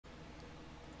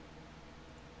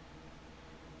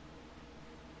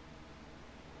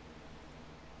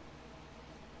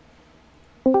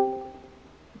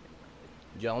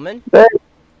Gentlemen? There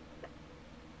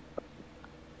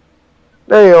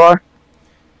you are.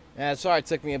 Yeah, sorry it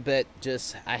took me a bit.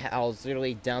 I was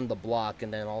literally down the block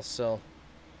and then also...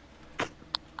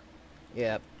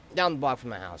 Yeah, down the block from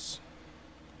my house.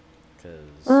 Because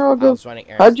Oh, I good. was running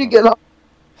errands How'd with you my... get up?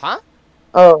 Huh?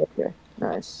 Oh, okay.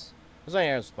 Nice. I was running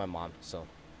errands with my mom, so...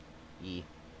 Yeah.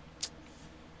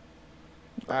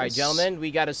 Alright, Nice. gentlemen, we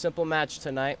got a simple match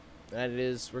tonight. That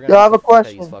is, we're gonna Yo, I beat have the a fuck out of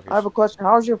these question. I fuckers. have a question.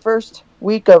 How was your first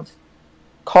week of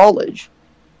college?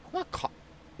 Not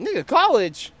nigga,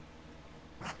 college?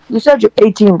 You said you're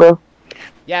 18, bro.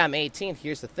 Yeah, I'm 18.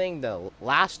 Here's the thing, though.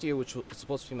 Last year, which was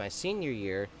supposed to be my senior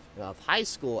year of high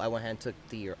school, I went ahead and took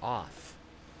the year off.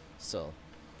 So,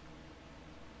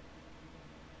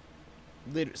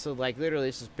 literally,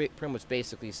 this is pretty much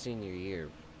basically senior year,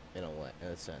 in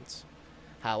a sense.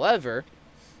 However,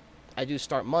 I do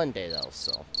start Monday though,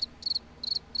 so.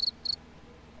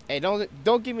 Hey,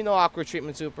 don't give me no awkward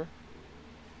treatment, Super.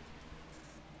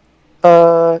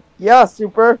 Yeah,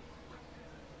 super.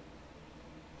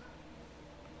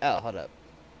 Oh, hold up.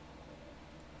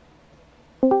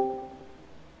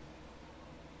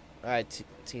 Alright,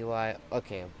 TY.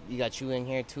 Okay, you got you in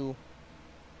here too.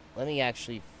 Let me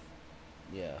actually,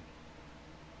 yeah.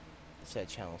 Set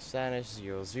channel status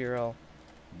 00,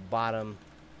 bottom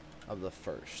of the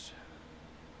first.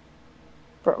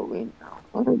 Bro, we know.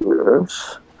 Let me do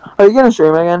this. Are you gonna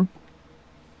stream again?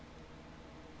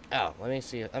 Oh, let me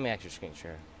see. Let me actually screen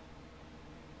share.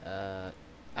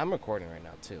 I'm recording right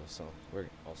now too, so we're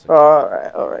also.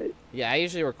 Alright, alright. Yeah, I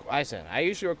usually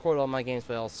record all my games,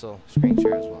 but also screen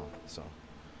share as well. So,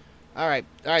 all right,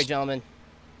 gentlemen.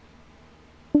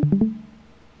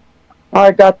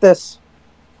 Alright, got this.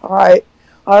 Alright.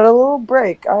 I had a little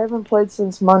break. I haven't played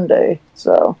since Monday,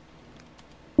 so.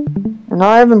 And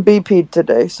I haven't BP'd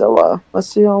today, so, let's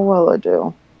see how well I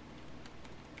do.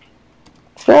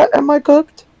 Chat, am I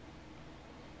cooked?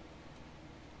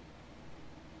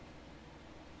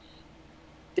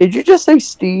 Did you just say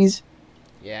steez?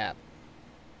 Yeah.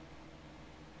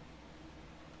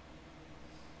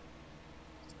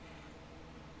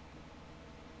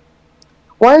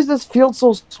 Why is this field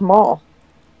so small?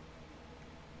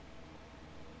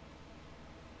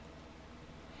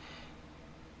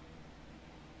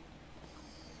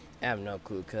 I have no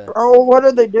clue, cut. Bro, what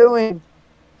are they doing?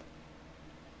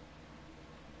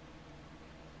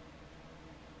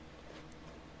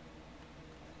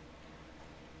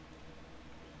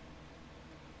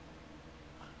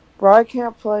 Bro, I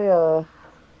can't play,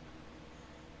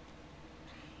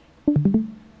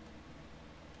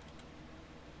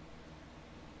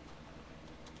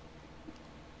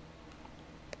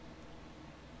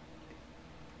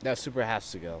 That Super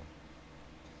has to go.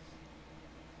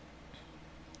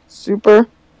 Super.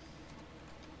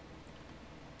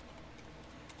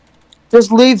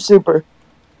 Just leave, Super.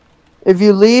 If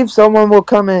you leave, someone will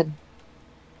come in.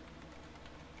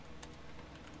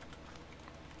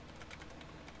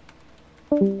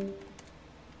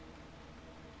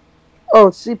 Oh,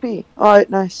 it's CP. Alright,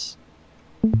 nice.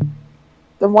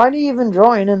 Then why did he even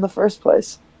join in the first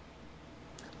place?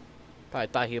 Probably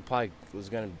thought he probably was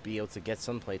gonna be able to get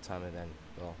some playtime, and then,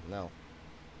 well, no.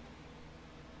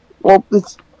 Well,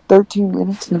 it's 13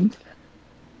 minutes now.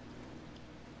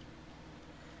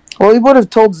 Well, he would have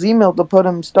told Z-Mill to put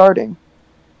him starting.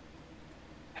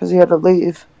 Because he had to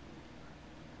leave.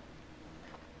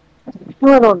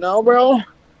 I don't know, bro.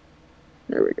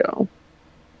 There we go.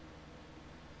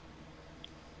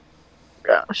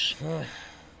 Gosh.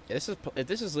 This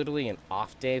is literally an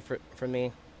off day for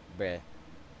me, bruh.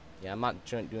 Yeah, I'm not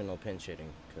doing no pinch hitting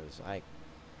because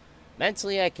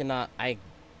mentally I cannot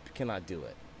do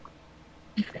it.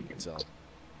 So.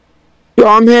 Yo,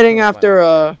 I'm hitting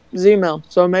after Z-Mill,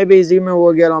 so maybe Z-Mill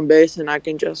will get on base and I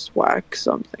can just whack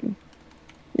something.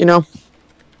 You know?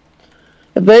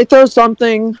 If they throw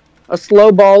something, a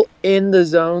slow ball in the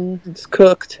zone, it's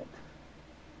cooked.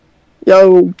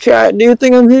 Yo, chat, do you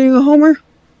think I'm hitting a homer?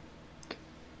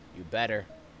 You better.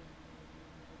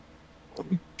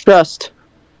 Trust.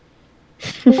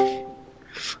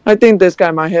 I think this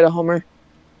guy might hit a homer.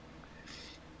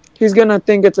 He's gonna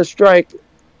think it's a strike.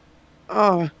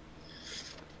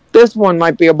 This one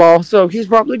might be a ball, so he's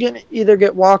probably gonna either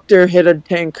get walked or hit a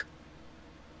tank.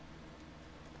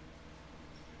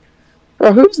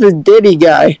 Oh, who's this Diddy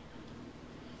guy?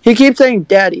 He keeps saying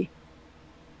daddy.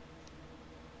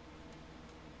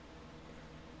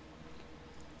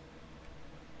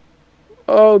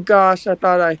 Oh gosh, I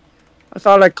thought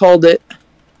I called it.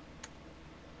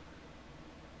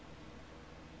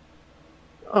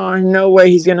 Oh, no way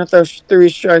he's gonna throw 3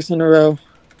 strikes in a row.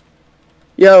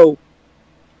 Yo.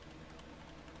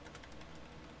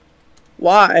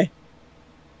 Why?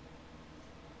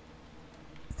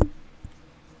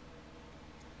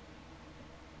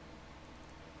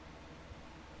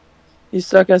 You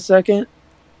stuck at second?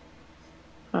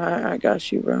 I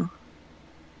got you, bro.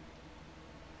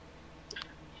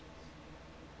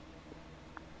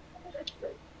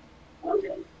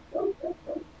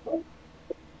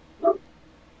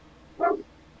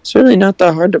 It's really not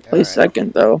that hard to All play right.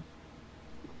 second, though.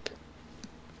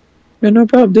 Yeah, no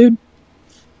problem, dude.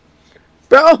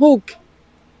 Broke!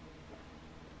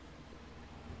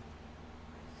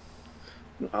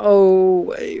 No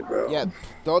way, Yeah, bro.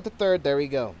 throw it to third. There we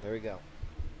go. There we go.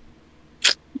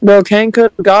 Bro, Kane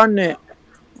could have gotten it.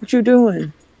 What you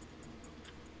doing?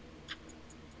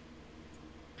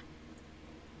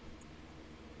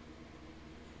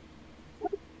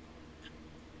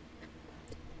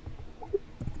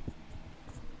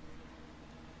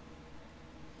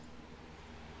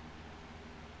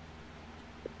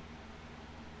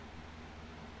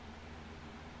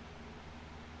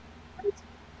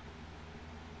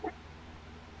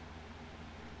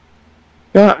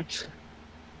 Gosh.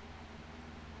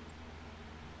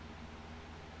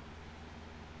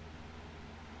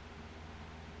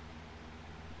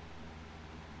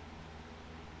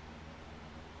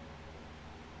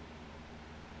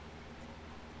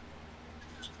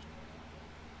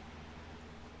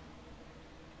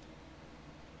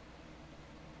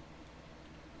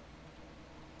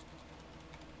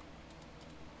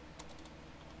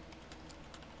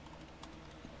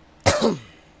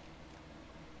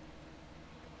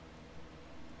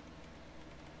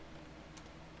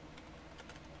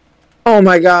 Oh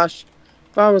my gosh.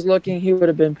 If I was looking, he would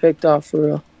have been picked off for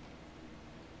real.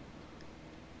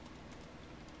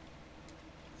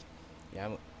 Yeah,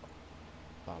 um,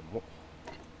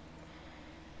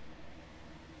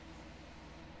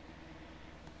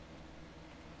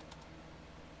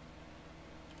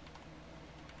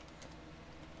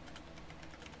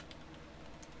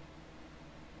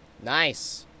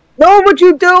 nice. No, what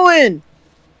you doing?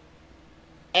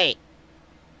 Hey.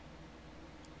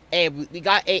 Hey, we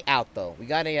got 8 out though. We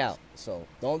got 8 out. So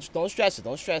don't stress it.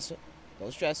 Don't stress it.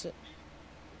 Don't stress it.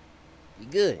 We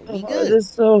good. We Oh, good. this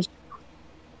so. It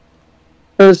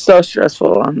was so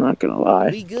stressful. I'm not gonna lie.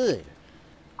 We good.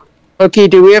 Okay,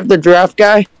 do we have the draft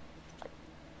guy?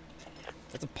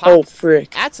 That's a pop. Oh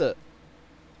frick! That's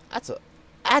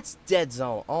dead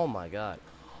zone. Oh my god.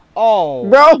 Oh.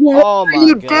 Bro, what Oh are my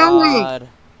you doing? god.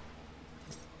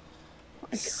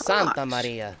 My Santa gosh.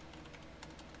 Maria.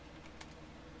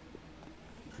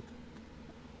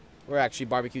 We're actually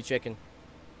barbecue chicken.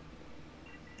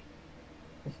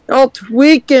 Y'all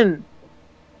tweaking.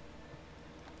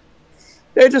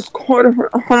 They just scored.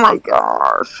 Oh my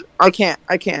gosh! I can't.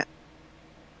 I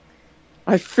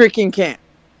freaking can't.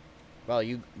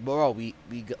 Bro, we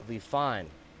fine.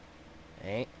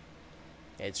 Ain't.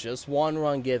 It's just one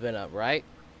run given up, right?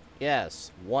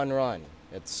 Yes, one run.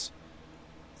 It's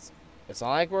not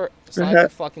like we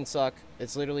fucking suck.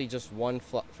 It's literally just one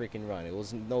freaking run. It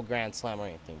wasn't no grand slam or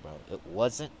anything, bro. It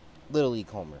wasn't Little League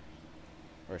Homer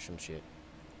or some shit.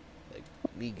 Like,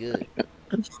 be good.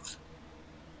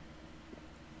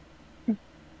 I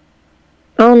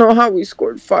don't know how we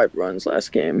scored 5 runs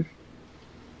last game.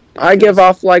 I give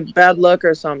off like bad luck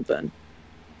or something.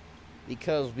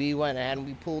 Because we went ahead and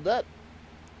we pulled up.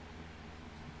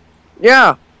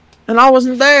 Yeah, and I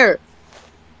wasn't there.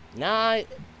 Nah,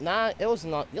 it was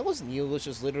not. It wasn't you. It was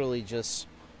just literally just.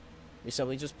 We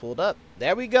simply just pulled up.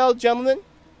 There we go, gentlemen.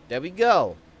 There we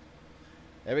go.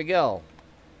 There we go.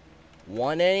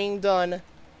 1 inning done.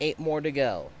 8 more to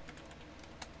go.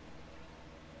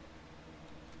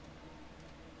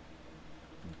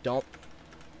 Don't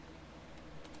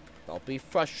be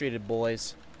frustrated,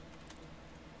 boys.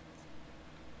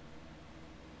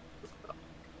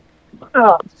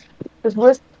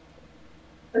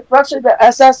 Especially the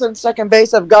SS and second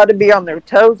base have got to be on their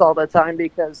toes all the time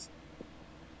because,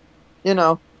 you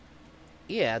know.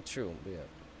 Yeah, true. Yeah.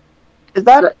 Is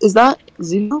that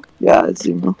Zemo? Yeah, it's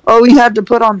Zemo. Oh, we had to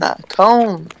put on that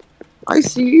cone. I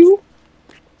see you.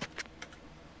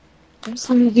 I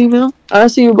see you, Zemo. I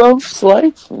see you, bro.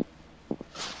 Slay.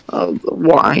 Oh, the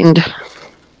wind.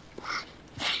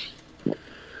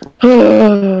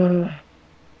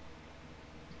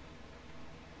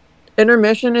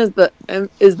 Intermission is the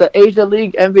Asia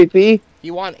League MVP.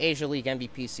 He won Asia League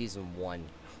MVP season 1.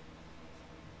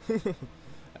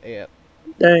 Yeah.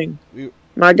 Dang.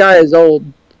 My guy is old.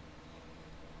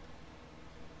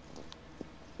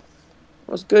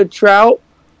 What's good, Trout?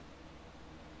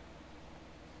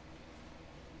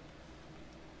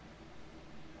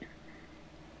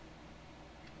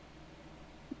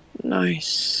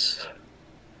 Nice.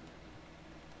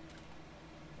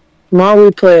 Tomorrow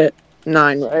we play at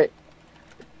 9, right?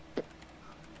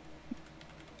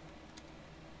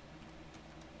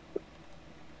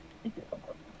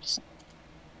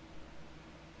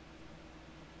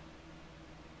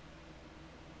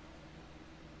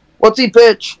 What's he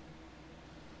pitch?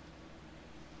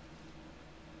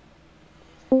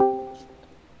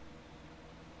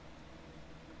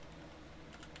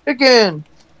 Again.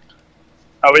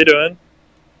 How we doing?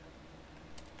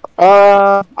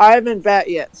 I haven't bat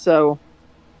yet, so.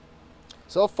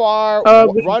 So far,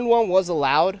 We- run one was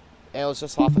allowed, and it was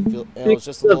just off a field. It was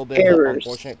just a little bit of an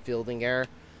unfortunate fielding error,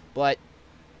 but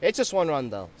it's just one run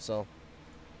though. So.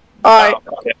 All right.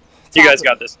 Okay. You guys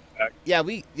got this back. Yeah,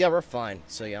 we're fine.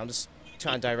 So yeah, I'm just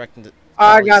trying to direct him.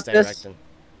 I got this.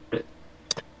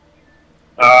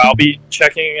 I'll be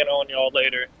checking in on y'all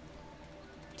later.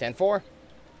 10-4.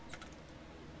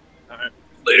 Alright.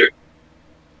 Later.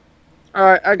 All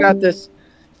right, I got this.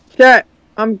 Chat,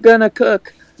 I'm gonna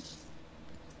cook.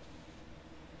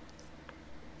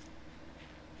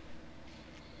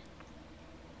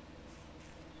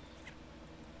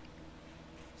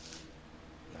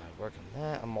 Work on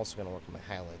that. I'm also gonna work on my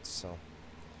highlights. So.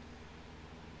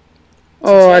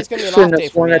 Oh, It's gonna be an off day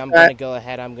for me. I'm gonna go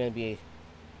ahead. I'm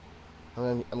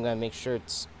gonna make sure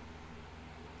it's.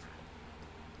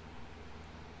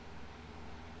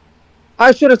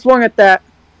 I should have swung at that.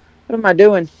 What am I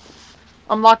doing?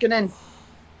 I'm locking in.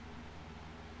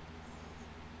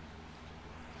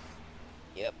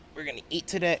 Yep, we're gonna eat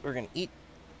today. We're gonna eat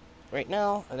right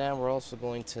now, and then we're also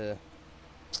going to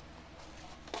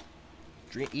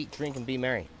eat, drink, and be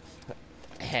merry.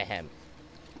 Ahem.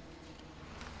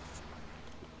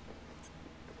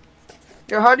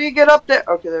 Yo, how do you get up there?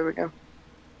 Okay, there we go.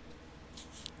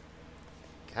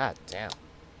 God damn.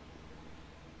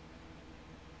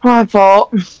 My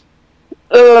fault.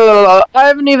 I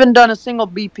haven't even done a single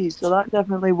BP, so that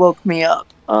definitely woke me up.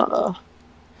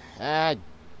 I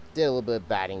did a little bit of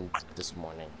batting this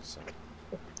morning, so.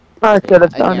 I could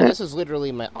have done it. This is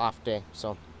literally my off day,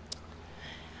 so.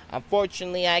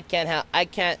 Unfortunately, I can't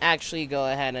actually go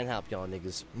ahead and help y'all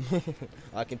niggas.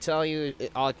 I can tell you,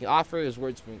 all I can offer is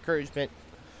words of encouragement,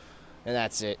 and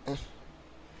that's it.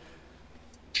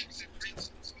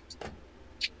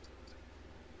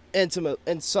 And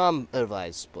some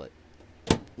advice, but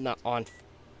not on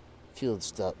field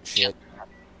stuff shit.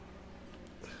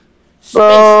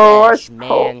 Bro, I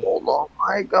man. oh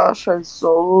my gosh, I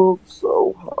sold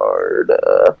so hard.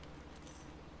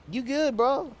 You good,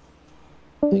 bro?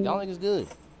 Like, y'all niggas good.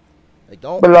 Like,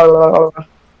 don't.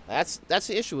 That's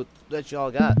the issue that y'all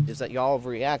got, is that y'all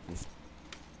overreacting.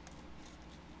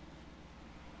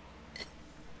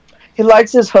 He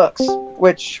likes his hooks,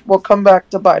 which will come back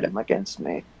to bite him against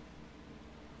me.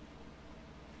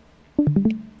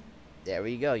 There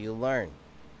we go. You learn.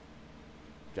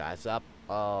 Drives up.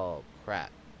 Oh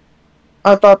crap.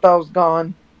 I thought that was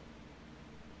gone.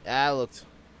 That looks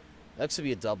to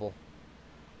be a double.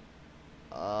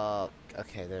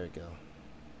 Okay, there we go.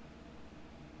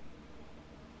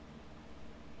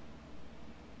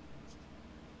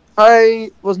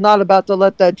 I was not about to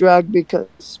let that drag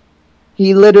because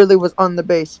he literally was on the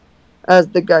base as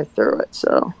the guy threw it,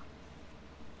 so.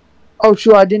 Oh,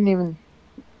 shoot, I didn't even.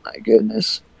 My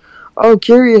goodness. Oh,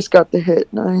 Curious got the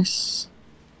hit. Nice.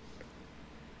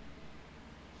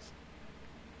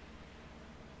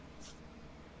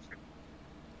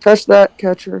 Catch that,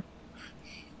 catcher.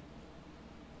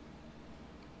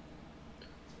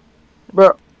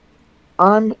 Bro,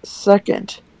 I'm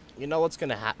second. You know what's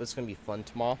gonna happen? It's gonna be fun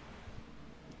tomorrow.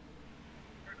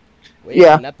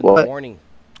 Waking up in the morning,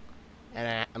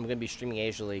 and I'm gonna be streaming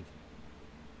Asia League.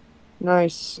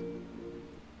 Nice.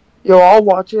 Yo, I'll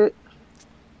watch it.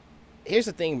 Here's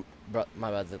the thing, bro, my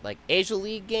brother. Like Asia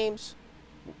League games,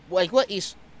 like what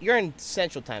you're in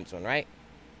Central Time Zone, right?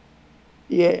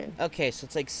 Yeah. Okay, so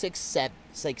it's like 6, 7.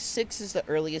 It's like 6 is the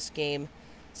earliest game,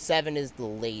 7 is the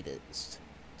latest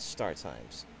start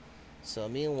times. So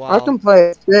meanwhile, I can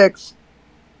play at 6.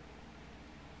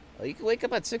 Oh, you can wake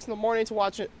up at 6 in the morning to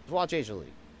watch Asia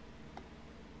League.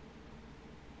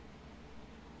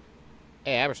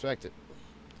 Hey, I respect it.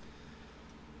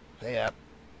 Yeah.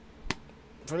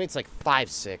 For me, it's like 5,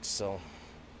 6. So.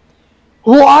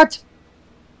 What?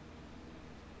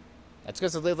 That's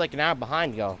because I live like an hour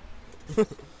behind y'all.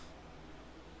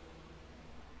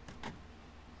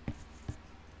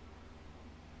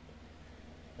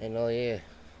 And oh yeah.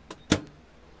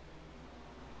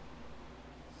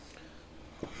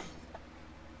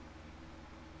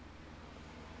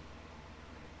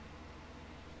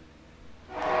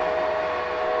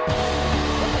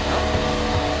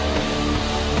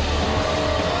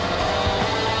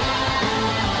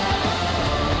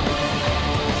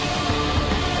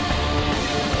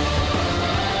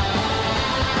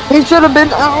 He should have been.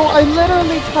 Oh, I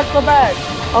literally touched the bag.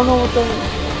 I don't know what the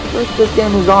frick this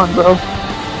game is on, bro.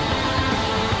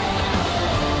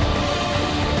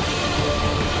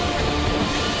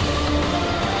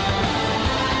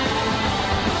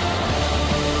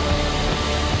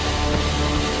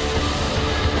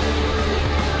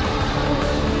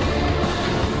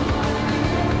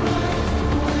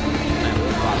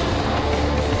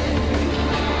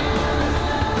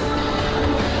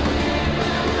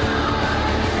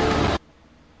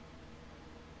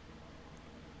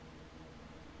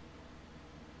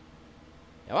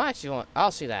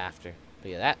 I'll see that after.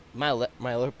 But yeah, that my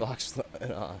alert box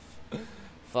went off.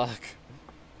 Fuck.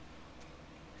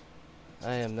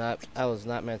 I was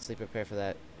not mentally prepared for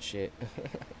that shit.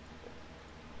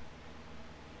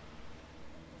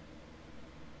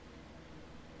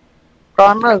 Bro,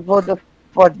 I might as well just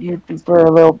fuck YouTube for a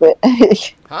little bit.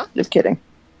 Huh? Just kidding.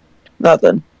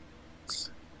 Nothing.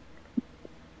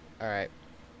 Alright.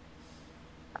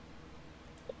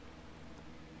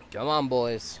 Come on,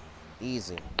 boys.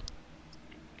 Easy.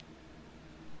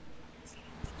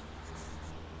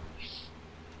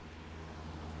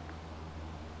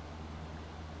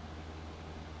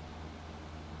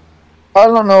 I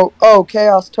don't know. Oh,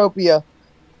 Chaostopia.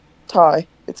 Ty.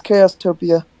 It's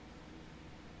Chaostopia.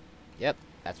 Yep,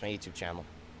 that's my YouTube channel.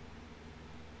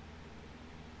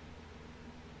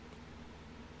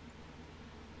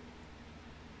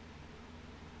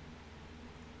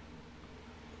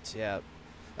 So yeah,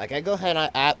 like I go ahead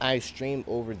and I stream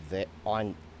over there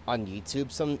on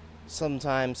YouTube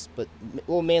sometimes, but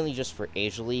mainly just for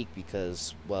Asia League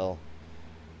because well,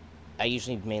 I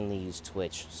usually mainly use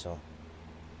Twitch, so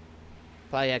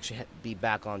probably actually be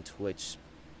back on Twitch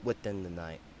within the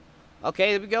night.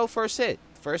 Okay, there we go. First hit.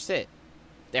 First hit.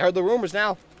 They heard the rumors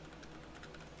now.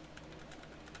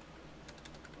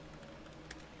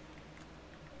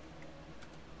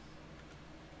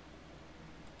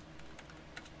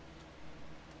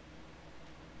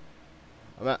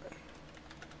 I'm at.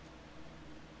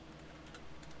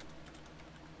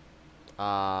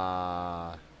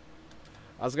 I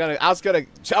was gonna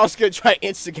try to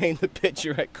instigate the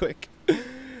picture right quick. I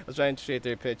was trying to instigate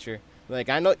their picture. Like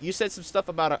I know you said some stuff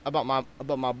about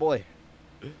my boy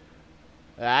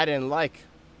that I didn't like.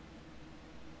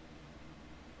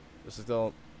 This is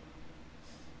still.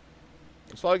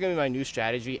 It's probably gonna be my new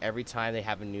strategy every time they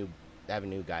have a new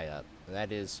guy up, and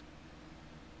that is.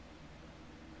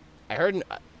 I heard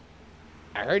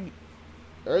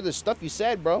the stuff you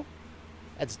said, bro.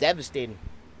 That's devastating.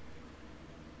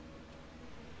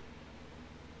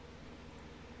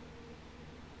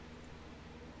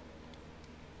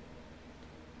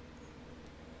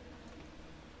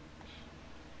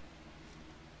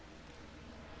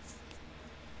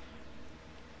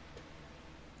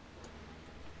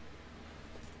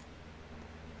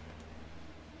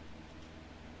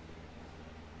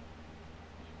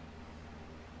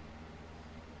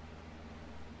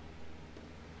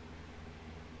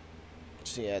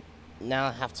 So yeah, now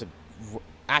I have to,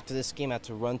 after this game, I have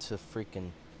to run to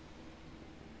freaking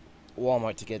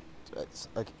Walmart to get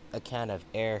a can of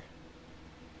air.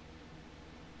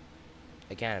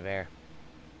 A can of air.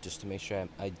 Just to make sure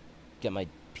I get my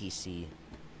PC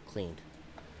cleaned.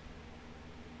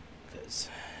 Because,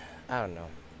 I don't know.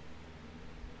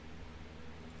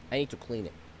 I need to clean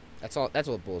it. That's all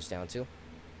it boils down to.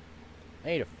 I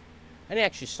need to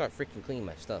actually start freaking cleaning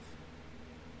my stuff.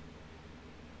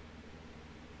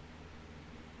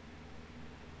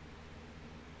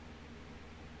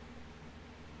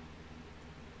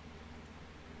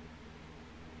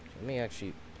 Let me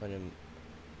actually put in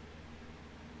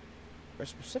a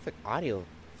specific audio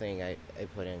thing I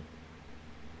put in.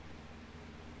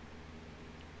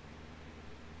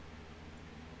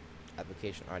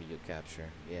 Application audio capture,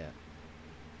 yeah.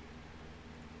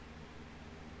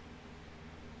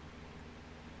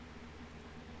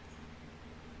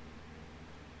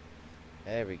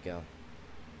 There we go.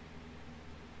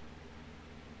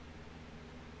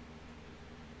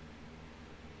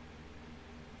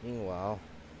 Meanwhile,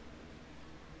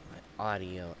 my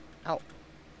audio out.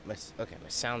 My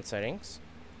sound settings.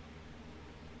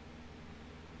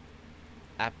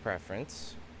 App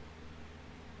preference.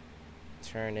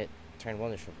 Turn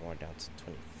Wonder more down to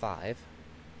 25.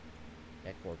 I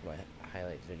can work my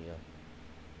highlight video.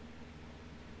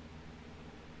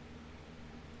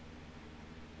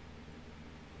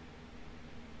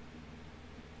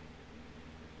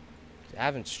 I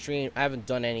haven't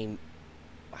done any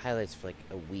highlights for like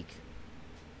a week.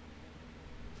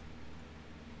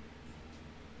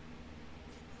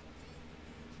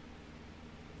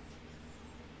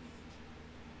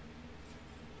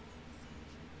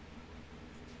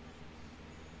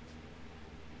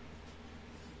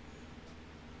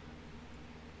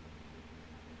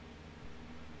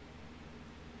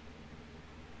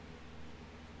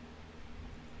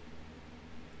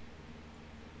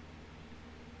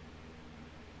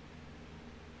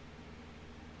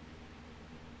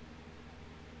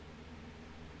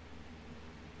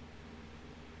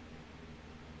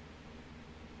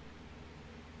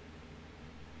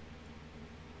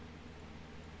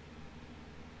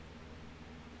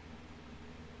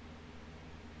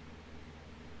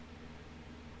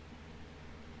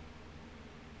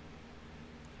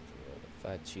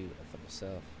 at you for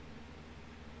myself.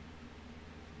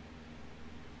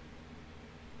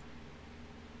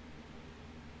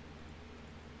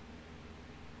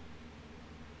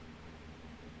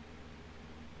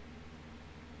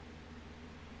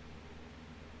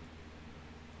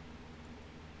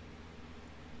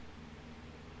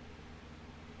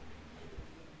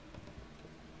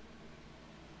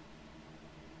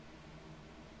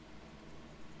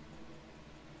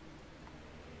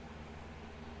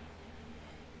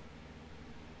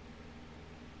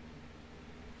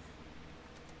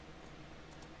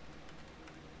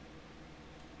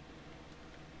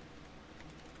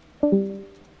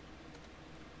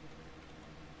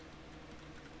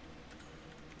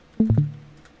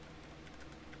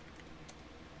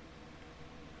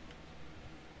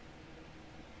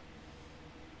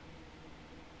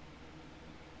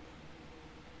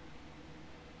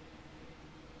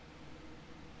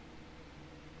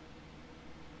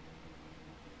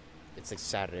 It's like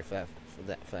Saturday for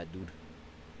that fat dude.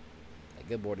 Like,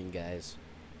 good morning, guys.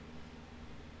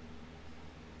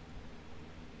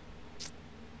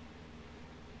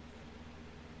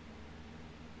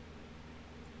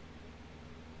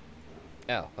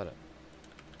 Oh, hold up.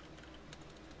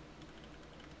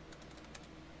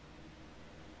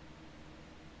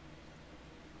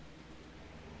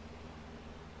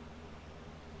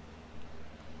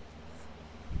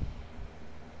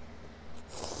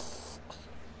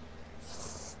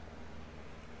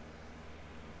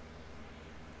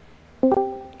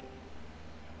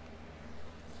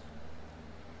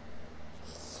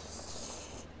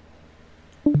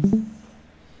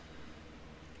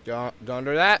 Don't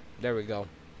do that. There we go.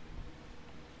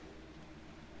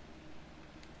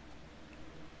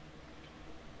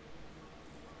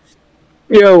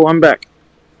 Yo, I'm back.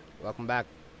 Welcome back.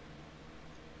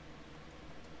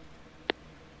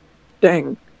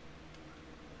 Dang.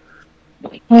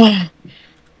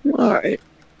 Alright.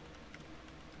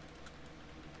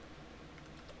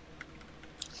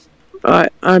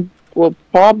 I will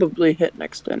probably hit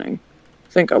next inning. I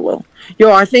think I will.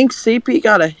 Yo, I think CP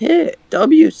got a hit.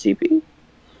 WCP.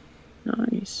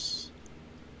 Nice.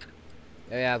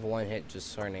 I have one hit,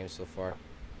 just her name so far.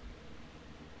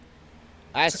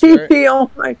 I swear. CP, oh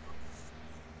my.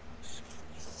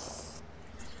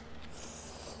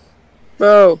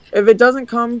 Bro, if it doesn't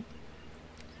come,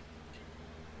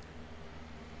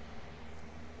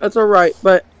 that's alright.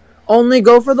 But only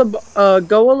go for the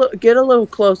get a little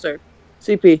closer.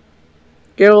 CP,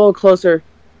 get a little closer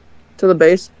to the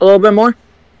base. A little bit more.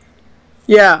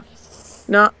 Yeah.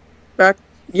 Not back.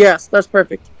 Yes, that's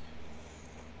perfect.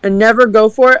 And never go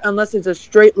for it unless it's a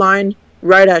straight line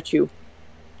right at you.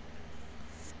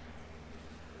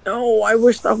 No, I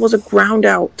wish that was a ground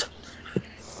out.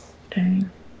 Dang.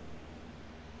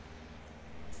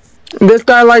 This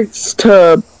guy likes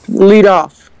to lead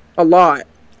off a lot.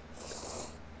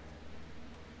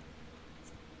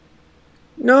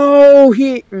 No,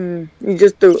 he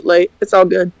just threw it late. It's all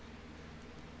good.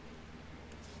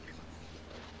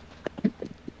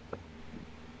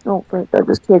 Oh, frick, I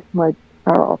just kicked my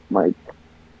power off my...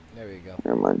 There we go.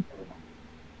 Never mind.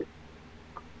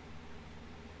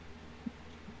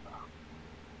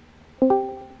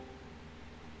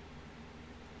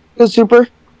 Good, Super.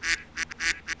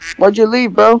 Why'd you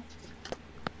leave, bro?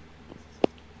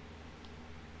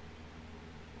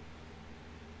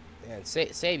 Man,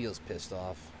 Sabio's pissed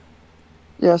off.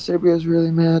 Yeah, Sabio's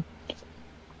really mad.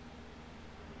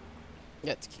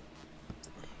 Yeah,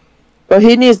 but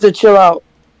he needs to chill out.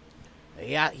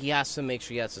 Yeah, he has to make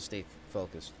sure he has to stay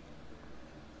focused.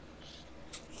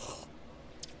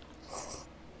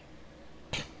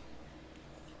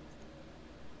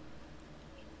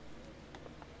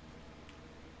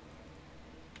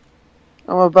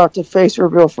 I'm about to face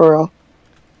reveal for real.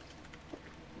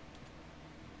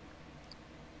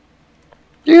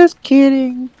 Just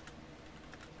kidding.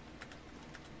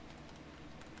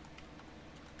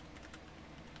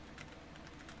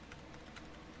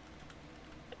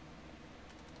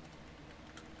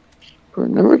 Bro,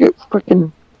 never get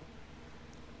freaking.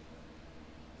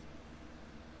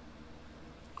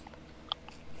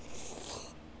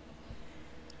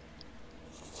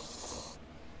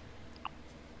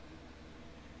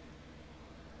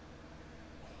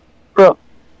 Bro.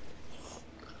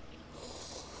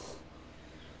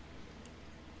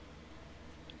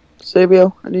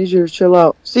 Sabio, I need you to chill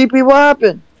out. CP, what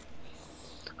happened?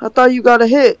 I thought you got a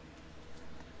hit.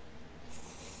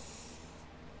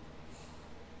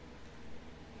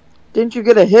 Didn't you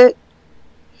get a hit?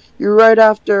 You're right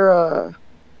after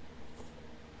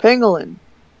Pangolin.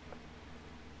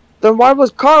 Then why was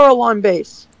Carl on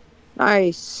base?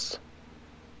 Nice.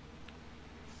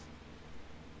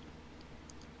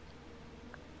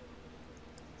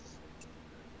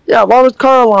 Yeah, why was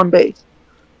Carl on base?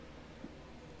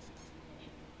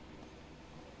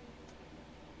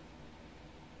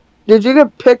 Did you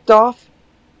get picked off?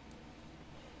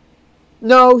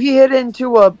 No, he hit it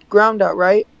into a ground out,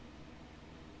 right?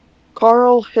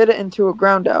 Carl hit it into a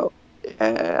ground out.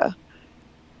 Yeah.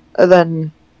 And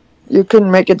then you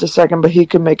couldn't make it to second, but he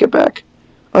could make it back.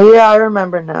 Oh, yeah, I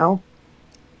remember now.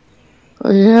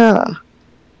 Oh, yeah.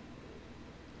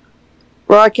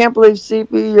 Bro, I can't believe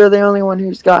CP, you're the only one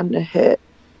who's gotten a hit.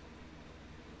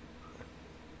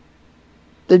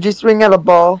 Did you swing at a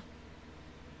ball?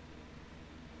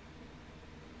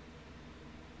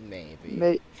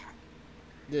 Maybe.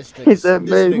 This He said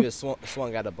maybe. nigga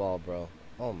swung at a ball, bro.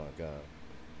 Oh my god.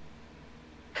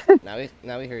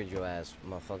 now we heard your ass,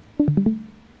 motherfucker.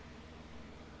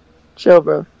 Chill,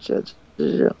 bro. Chill.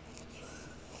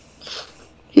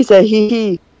 He said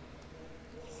he.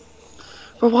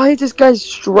 But why is this guy's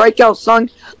strikeout song?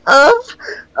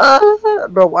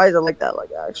 Bro, why is it like that? Like,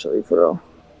 actually, for real.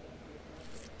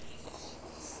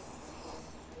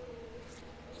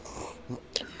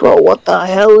 Bro, what the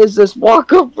hell is this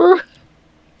walk-up, bro?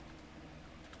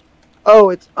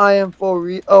 Oh, it's I am for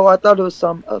re. Oh, I thought it was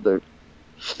some other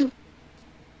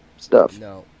stuff.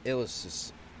 No, it was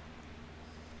just.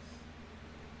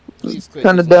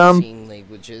 Kind of dumb.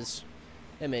 Languages.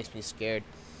 It makes me scared.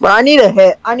 Bro, I need a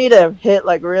hit. I need a hit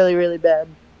like really, really bad.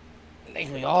 I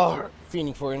think we all are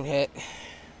feeling for a hit.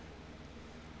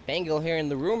 Bango hearing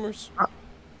the rumors.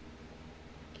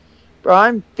 Bro,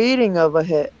 I'm feeding of a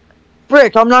hit.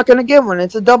 Brick, I'm not gonna give one.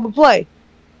 It's a double play.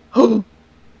 Oh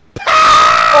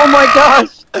my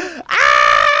gosh!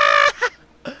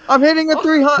 I'm hitting a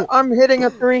 300. I'm hitting a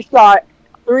 3-shot.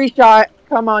 3-shot.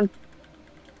 Come on.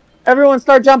 Everyone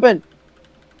start jumping.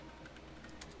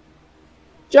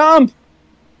 Jump!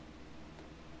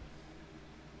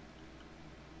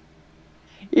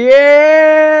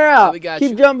 Yeah! We got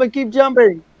keep you. Jumping, keep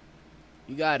jumping.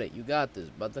 You got it. You got this,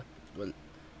 brother.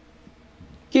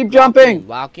 Keep jumping.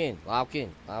 Lock in.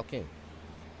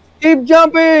 Keep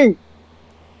jumping.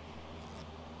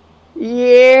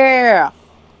 Yeah.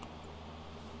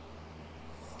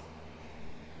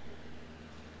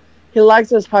 He likes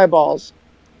his high balls.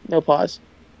 No pause.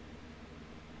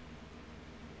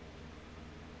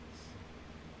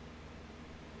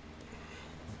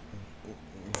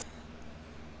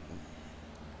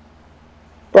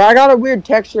 Bro, I got a weird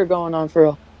texture going on for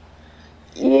real.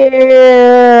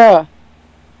 Yeah.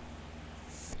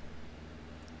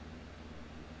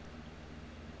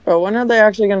 Bro, when are they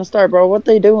actually gonna start, bro? What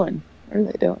they doing? What are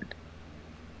they doing?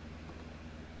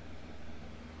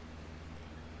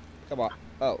 Come on.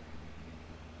 Oh.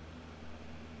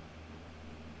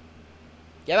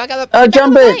 Yeah, I got the.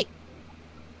 Jump in.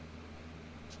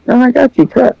 No, I got you,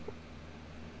 cut.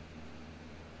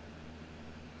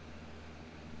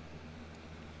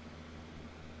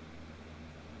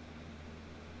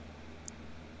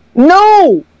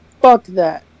 No! Fuck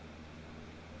that.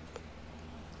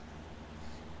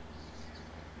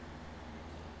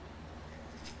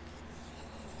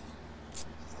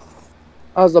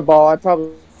 That was a ball. I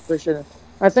probably shouldn't.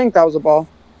 I think that was a ball.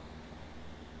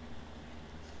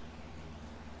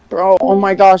 Bro, oh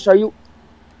my gosh, are you...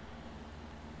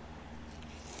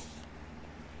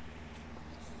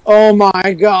 Oh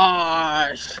my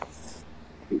gosh.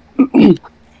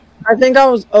 I think I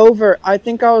was over. I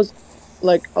think I was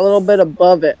like a little bit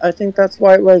above it. I think that's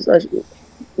why it was a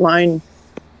line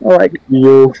like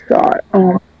yo shot.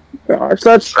 Oh my gosh,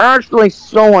 that's actually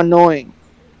so annoying.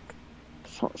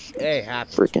 Hey,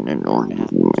 happy. Freaking annoying. Oh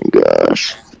my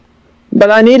gosh. But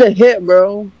I need a hit,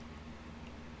 bro.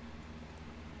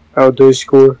 How'd they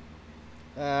score?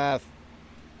 Let's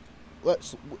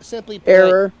simply put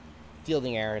error.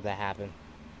 Fielding error that happened.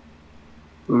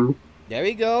 Mm-hmm. There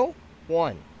we go.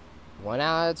 One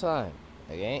out at a time.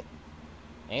 Okay.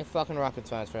 Ain't fucking rocket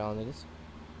science for all niggas.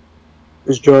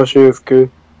 Is Josh AFK?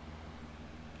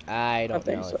 I don't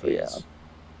know if he is.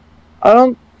 I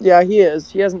don't. Yeah, he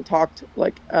is. He hasn't talked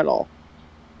like at all.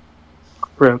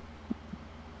 Crap.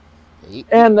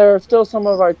 And there are still some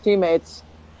of our teammates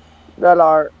that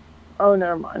are. Oh,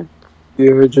 never mind.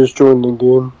 Yeah, I just joined the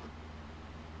game.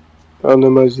 I don't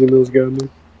know, my Zemo's got me.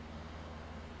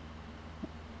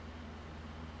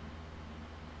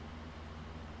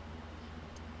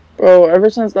 Bro,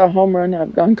 ever since that home run,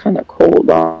 I've gone kind of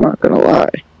cold. I'm not gonna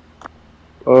lie.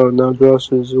 Oh, now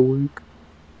Josh is awake.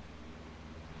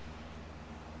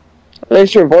 At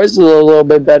least your voice is a little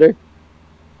bit better.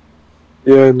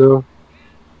 Yeah, I know.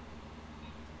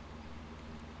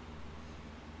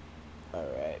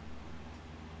 Alright.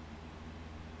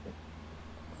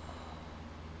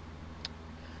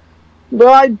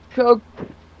 Bro, I choked.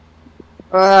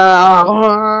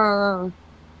 I'm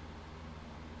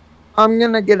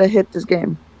gonna get a hit this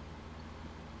game.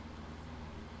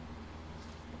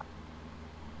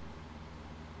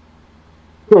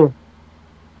 Huh.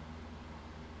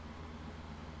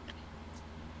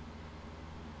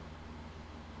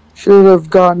 Should have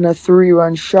gotten a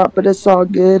 3-run shot, but it's all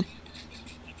good.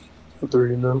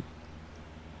 3 now.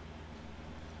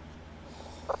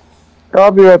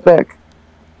 I'll be right back.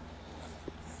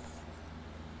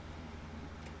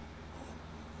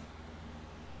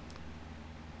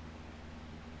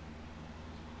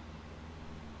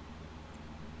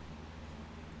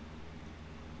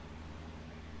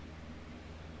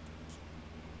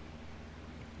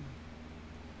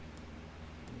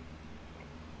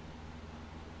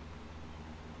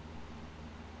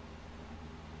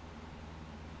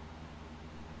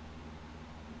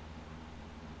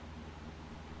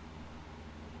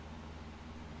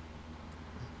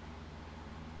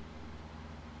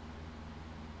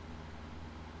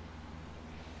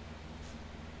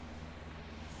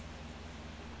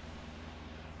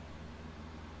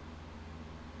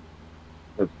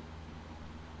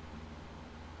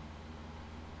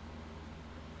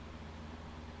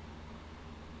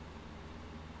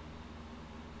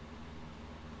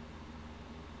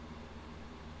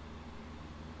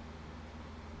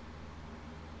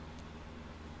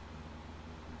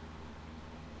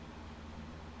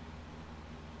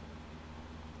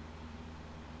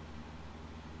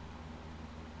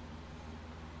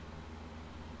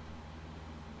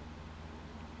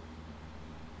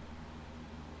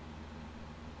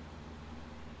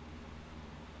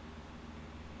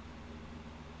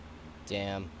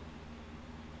 Damn.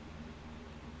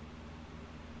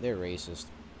 They're racist.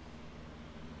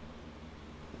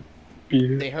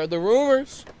 Yeah. They heard the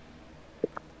rumors.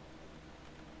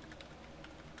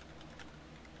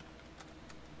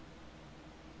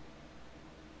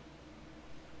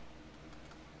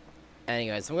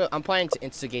 Anyways, I'm planning to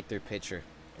instigate their pitcher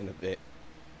in a bit.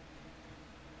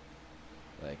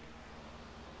 Like,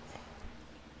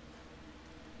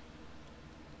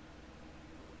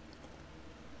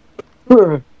 Huh.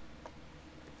 let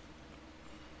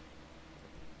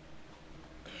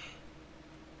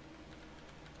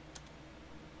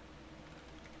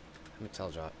me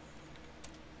tell Jot.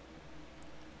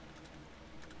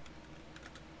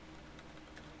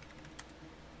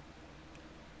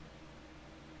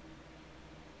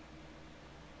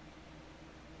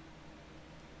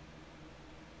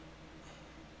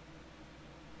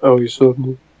 Oh, you saw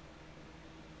me.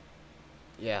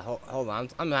 Yeah, hold on.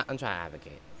 I'm trying to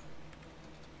advocate.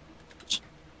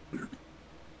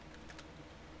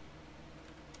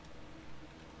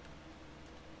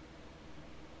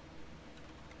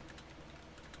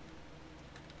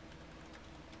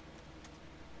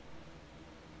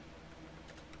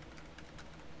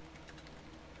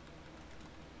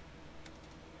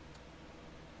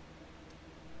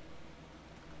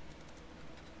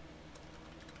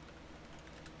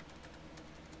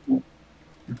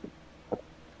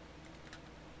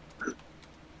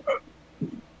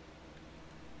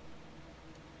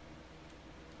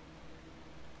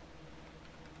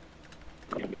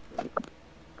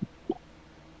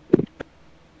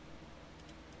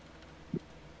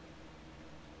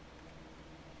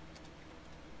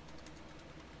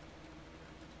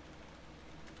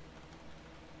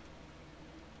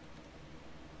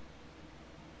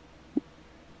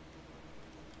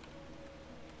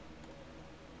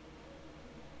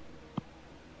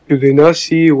 Do they not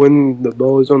see when the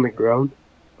ball is on the ground?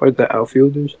 Or the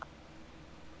outfielders?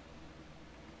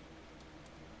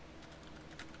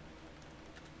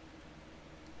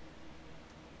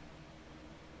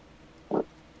 Hold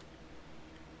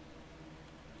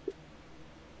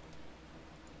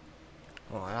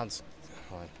on,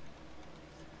 hold on.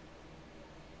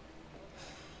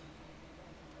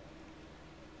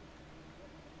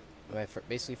 Am I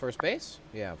basically first base?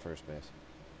 Yeah, I'm first base.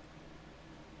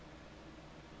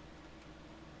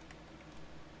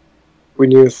 We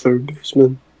need a third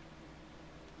baseman.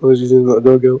 Unless he's in the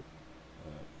dugout.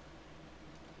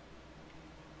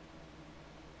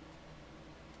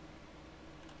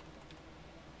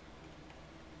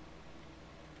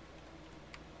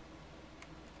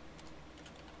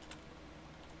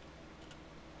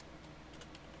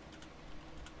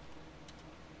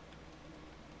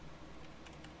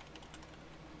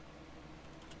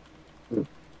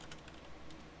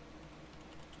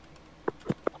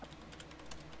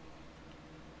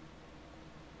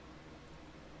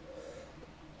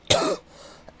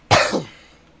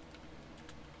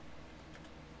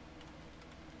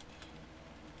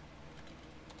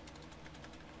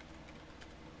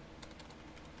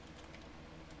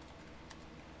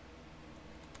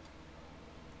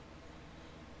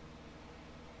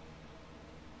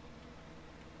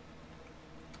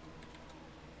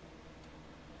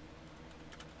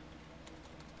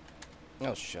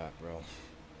 Oh, shut, bro.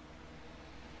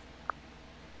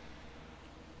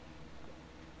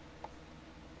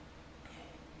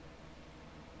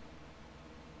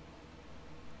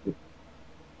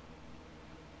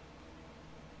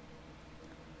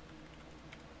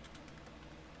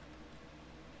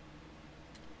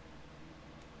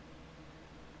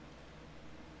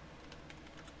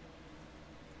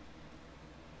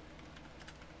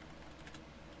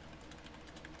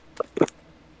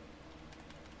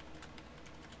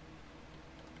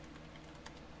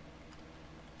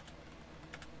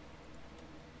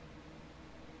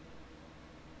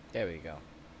 There we go.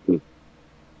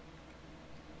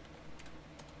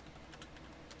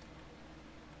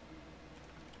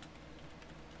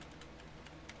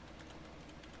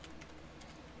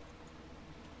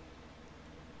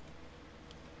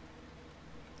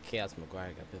 Chaos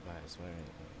McGuire got bit by a swearing.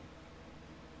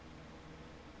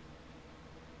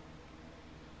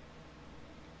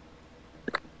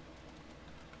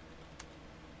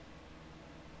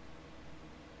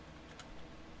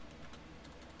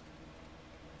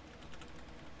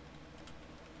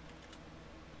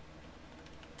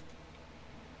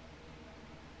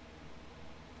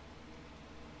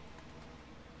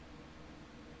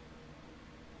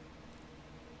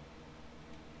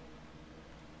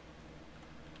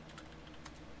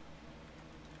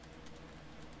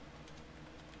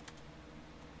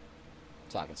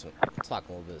 Talking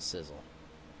a little bit of sizzle.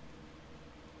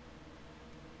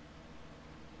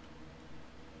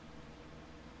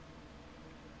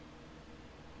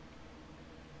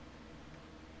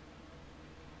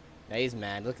 Yeah, he's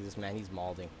mad. Look at this man. He's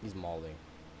malding. He's malding.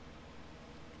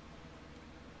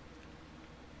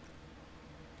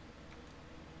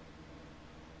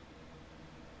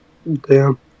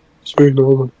 Damn. It's very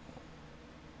normal.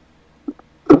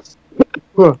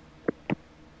 What?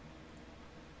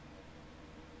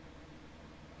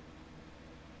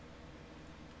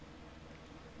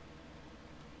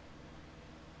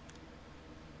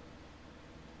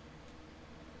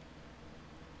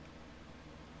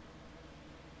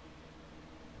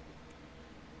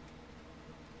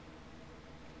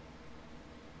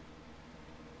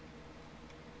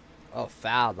 Oh,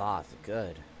 fouled off.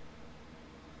 Good.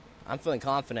 I'm feeling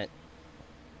confident.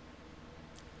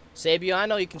 Sabio, I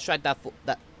know you can strike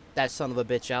that son of a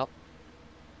bitch out.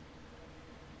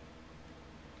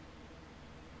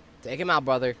 Take him out,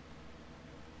 brother.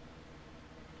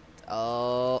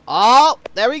 Oh,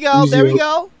 there we go. Easy There we up.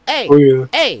 go. Hey, Oh, yeah.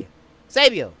 hey,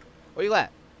 Sabio, where you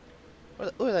at?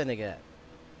 Where's that nigga at?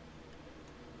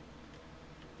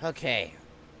 Okay.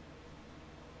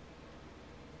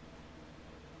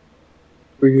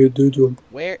 Pretty good dude one.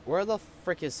 Where the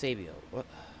frick is Sabio? What?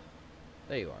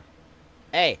 There you are.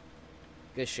 Hey,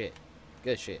 good shit.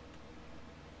 Good shit.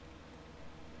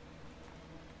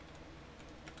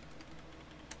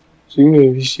 So you know,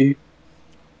 you see.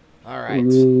 All right.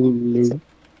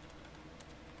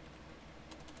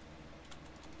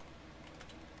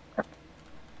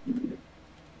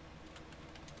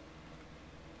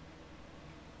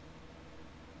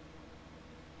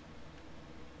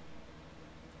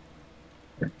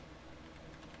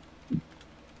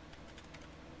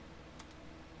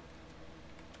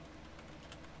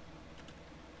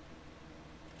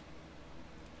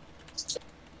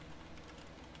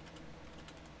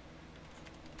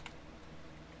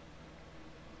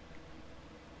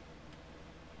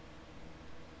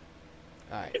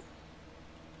 All right.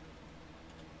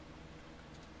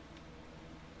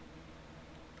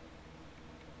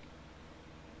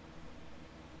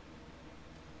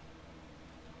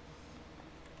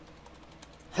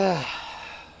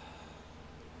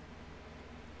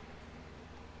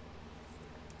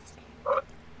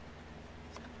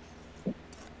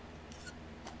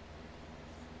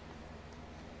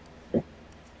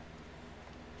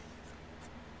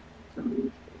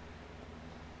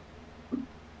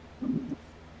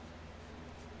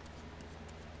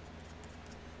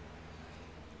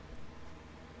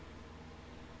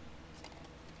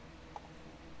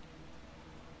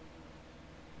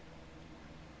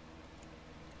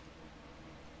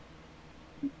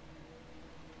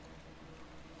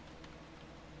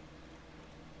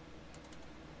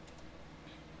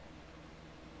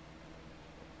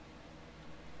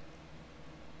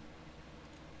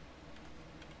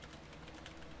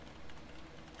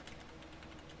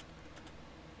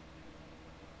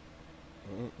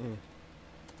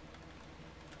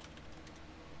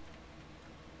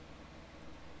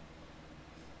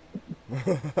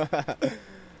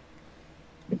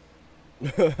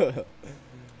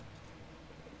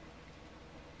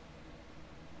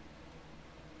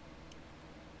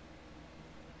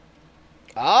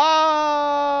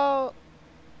 Oh!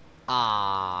 Ah.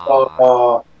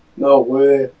 No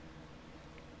way.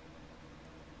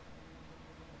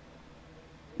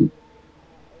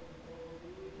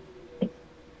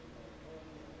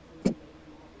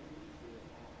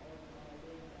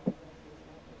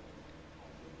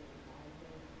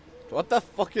 What the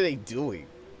fuck are they doing?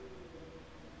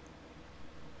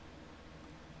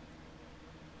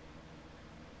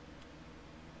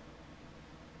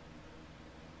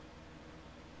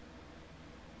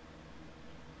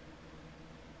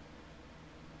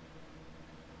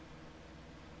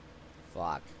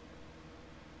 Fuck.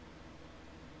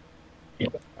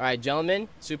 Alright, gentlemen,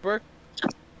 super.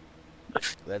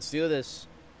 Let's do this.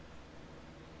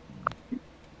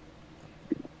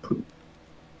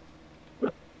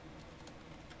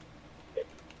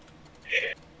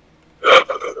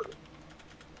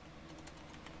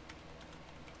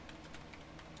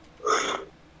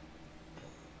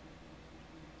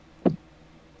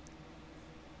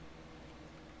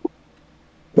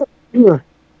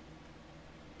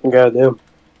 Goddamn.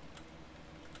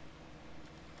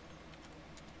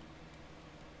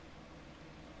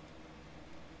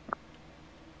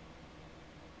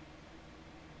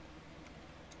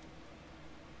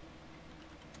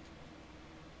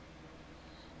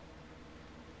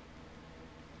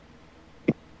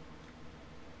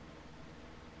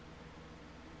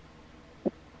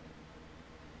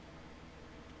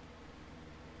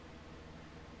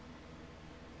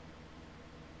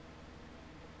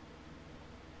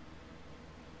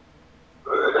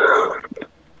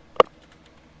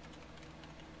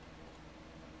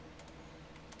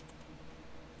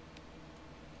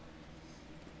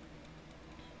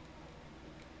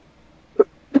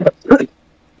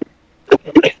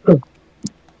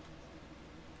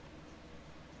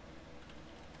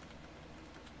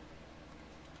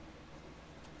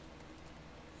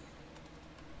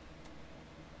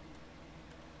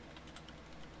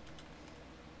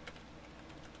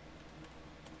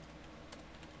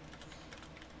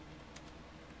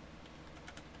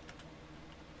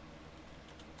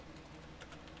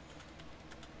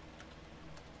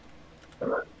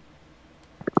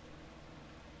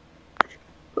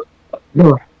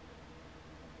 Alright.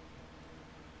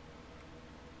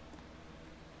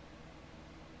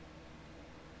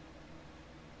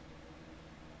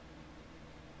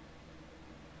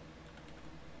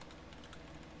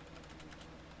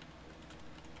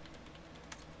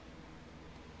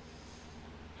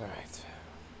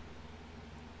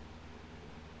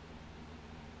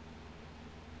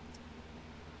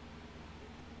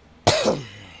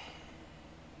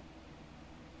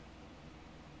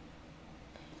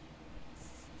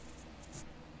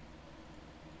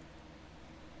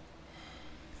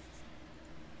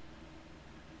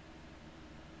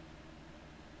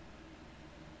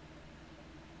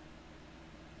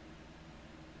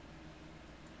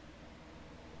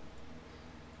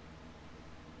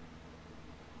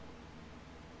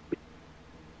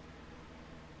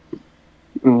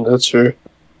 That's true.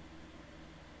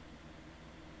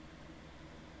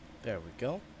 There we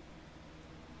go.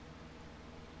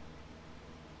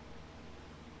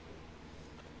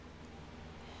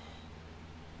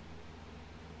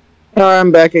 Alright,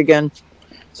 I'm back again.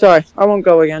 Sorry, I won't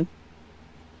go again.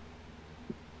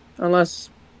 Unless...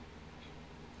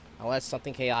 Unless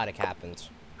something chaotic happens.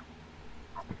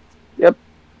 Yep.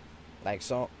 Like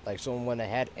someone went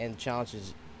ahead and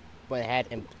challenges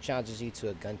you to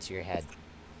a gun to your head.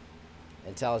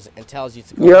 And tells you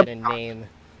to go ahead and name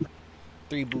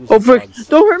 3 booze Oh, and frick! drugs.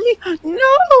 Don't hurt me!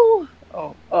 No!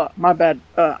 Oh, my bad.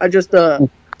 I just,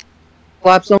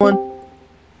 slapped someone.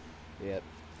 Yep.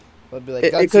 But be like,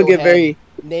 It could get very...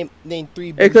 Name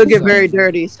 3 booze It could and get very drugs.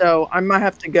 dirty, so I might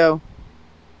have to go.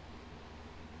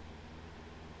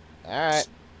 Alright.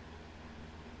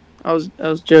 I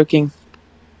was joking.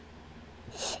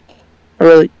 I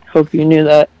really hope you knew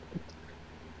that.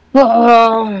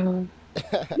 Yo,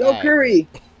 Alright. Curry!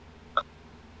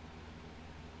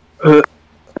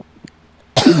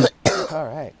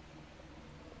 Alright.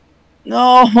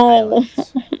 No!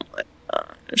 Highlights.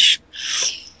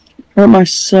 Hurt my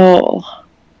soul.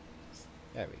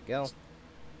 There we go.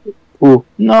 Ooh.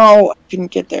 No, I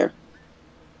didn't get there.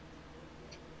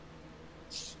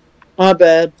 My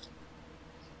bad.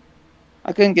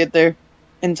 I couldn't get there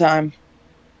in time.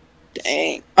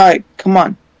 Dang. Alright, come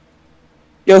on.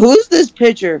 Yo, who's this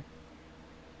picture?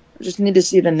 I just need to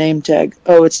see the name tag.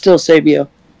 Oh, it's still Sabio.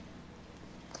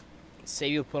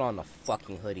 Sabio put on the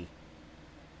fucking hoodie.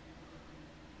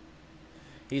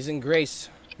 He's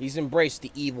embraced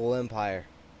the evil empire.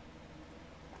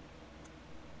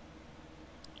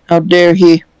 How dare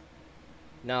he?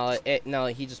 No,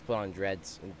 he just put on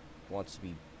dreads and wants to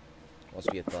be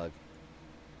a thug.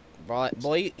 Bro,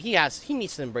 boy, he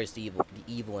needs to embrace the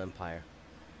evil empire.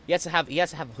 He has to have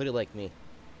a hoodie like me.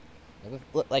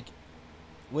 Like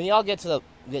when y'all get to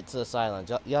the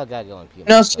silence, y'all gotta go on PO.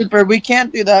 No, Super, we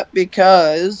can't do that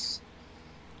because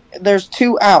there's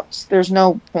 2 outs. There's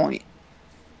no point.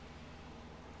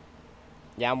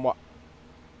 Yeah,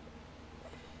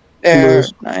 There,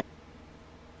 nice.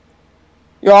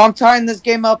 Yo, I'm tying this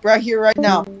game up right here, right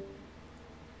now.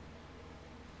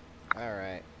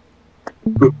 Alright.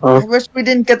 I wish we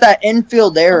didn't get that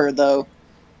infield error, though.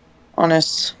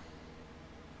 Honest.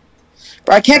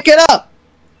 But I can't get up!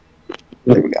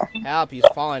 There we go. Help, he's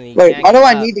falling. Wait, why do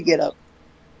I need to get up?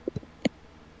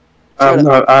 I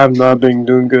have not been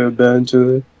doing good bad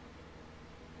today.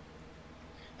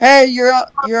 Hey, you're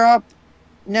up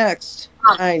next.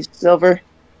 Nice, Silver.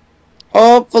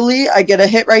 Hopefully, I get a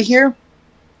hit right here.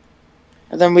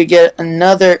 And then we get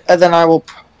another, and then I will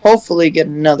hopefully get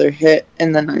another hit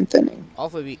in the 9th inning.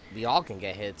 Hopefully we all can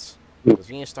get hits. Because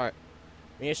we need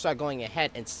to start going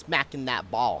ahead and smacking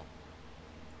that ball.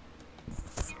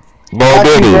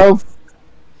 Bro.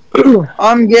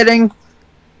 I'm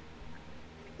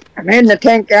in the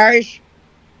tank, guys.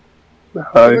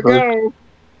 Here we go.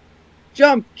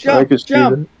 Jump.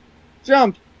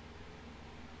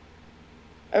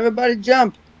 Everybody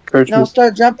jump. Now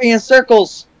start jumping in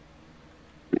circles.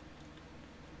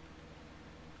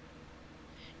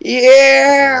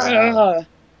 Yeah.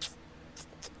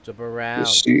 Jump around.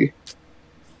 See.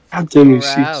 How damn you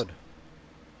see?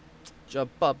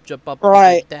 Jump up,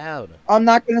 right. Down. I'm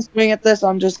not gonna swing at this.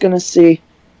 I'm just gonna see.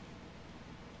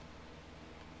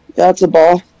 That's a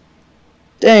ball.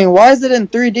 Dang, why is it in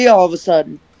 3D all of a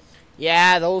sudden?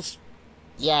 Yeah,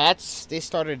 they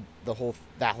started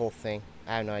that whole thing.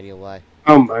 I have no idea why.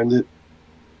 I don't mind it.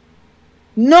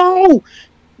 No,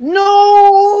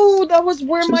 that was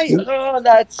where oh,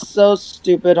 that's so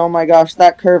stupid. Oh my gosh,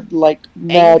 that curved like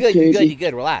mad crazy. You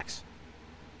good, relax.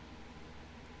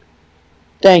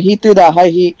 Dang, he threw that high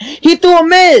heat. He threw a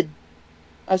mid!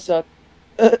 I suck.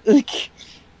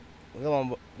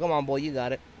 Come on, boy, you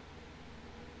got it.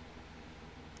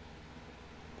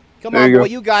 Come on, boy,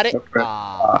 you got it.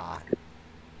 Ah.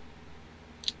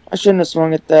 I shouldn't have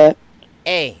swung at that.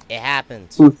 Hey, it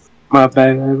happens. My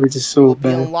bad, I was just so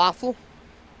bad. Being lawful?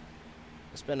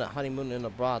 Spend a honeymoon in a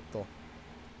brothel.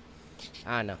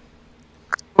 I know.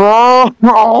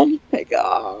 Oh my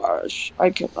gosh.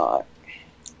 I cannot.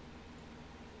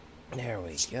 There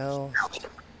we go.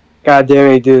 God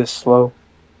damn it, do this slow.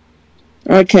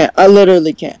 I can't. I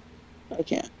literally can't. I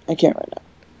can't right now.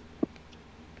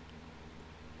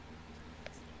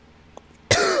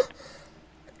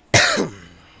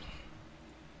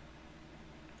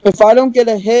 If I don't get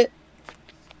a hit,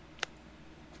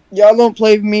 y'all don't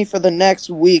play me for the next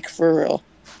week, for real.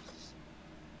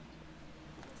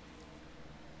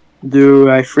 Dude,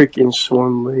 I freaking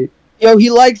swung late. Yo, he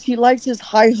likes his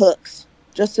high hooks.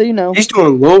 Just so you know. He's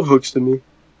doing low hooks to me.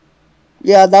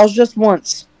 Yeah, that was just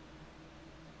once.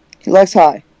 He likes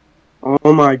high.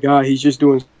 Oh my god, he's just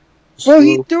doing slow. Bro,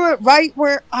 he threw it right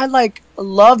where I,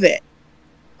 love it.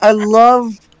 I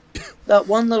love that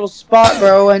one little spot,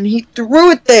 bro, and he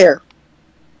threw it there.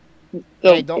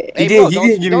 Hey, don't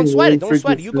sweat it. Don't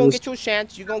sweat it. You're going to get your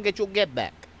chance. You're going to get your get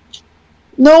back.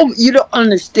 No, you don't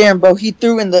understand, bro. He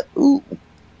threw in the... Ooh.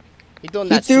 He threw in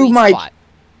that sweet spot.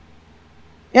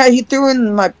 Yeah, he threw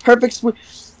in my perfect sweet...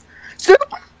 Super!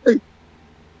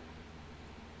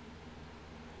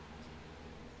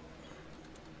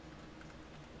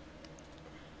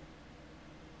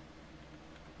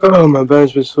 Oh, my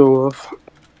band's been so off.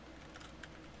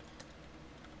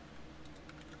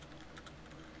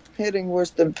 Hitting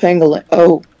worse than Pangolin.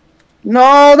 Oh.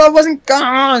 No, that wasn't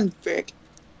gone! Frick.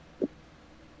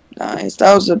 Nice.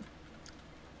 That was a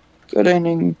good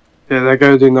inning. Yeah, that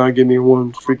guy did not give me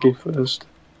one freaking fast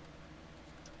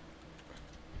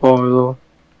ball at all.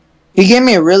 He gave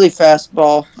me a really fast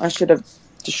ball. I should have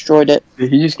destroyed it. Yeah,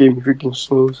 he just gave me freaking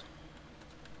slows.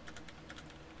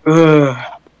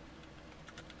 Ugh.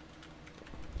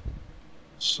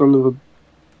 Son of a...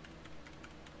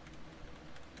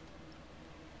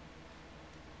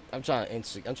 I'm trying to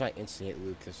instigate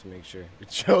Lucas to make sure to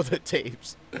show the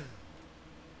tapes.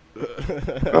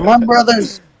 Bro, my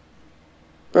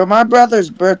brother's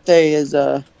birthday is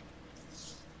on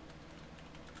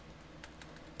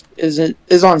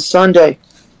Sunday.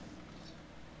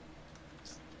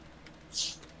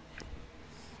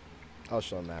 I'll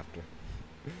show him after.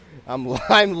 I'm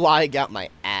lying out my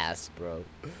ass, bro.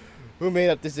 Who made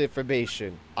up this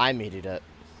information? I made it up.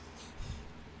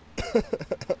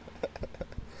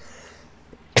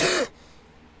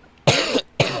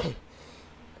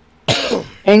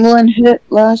 England hit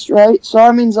last, right? So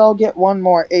that means I'll get one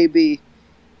more AB.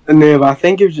 And then I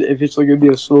think if it's like it'd be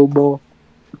a slow ball,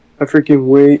 I freaking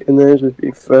wait and then it just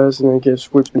be fast and then get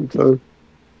switched in time.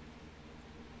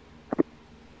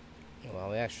 Well,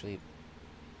 we actually.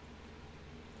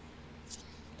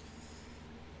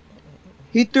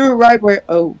 He threw it right where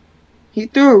he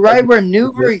threw it right where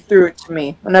Newbury threw it to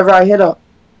me whenever I hit a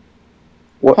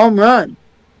home run.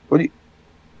 What do you?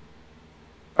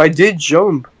 I did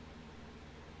jump.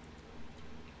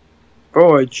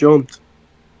 Bro, I jumped.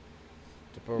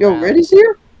 Yo, Red is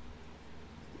here?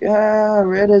 Yeah,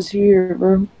 Red is here,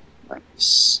 bro.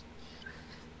 Nice.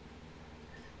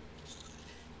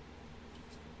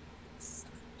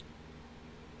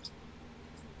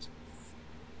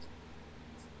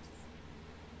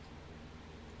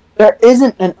 There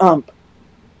isn't an ump.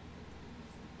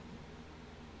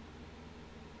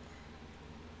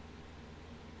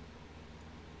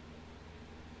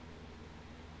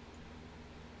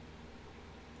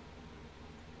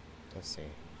 Let's see.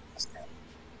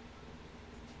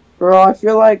 Bro, I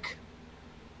feel like...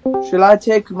 Should I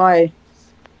take my...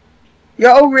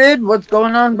 Yo, Red, what's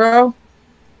going on, bro?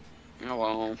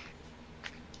 Hello.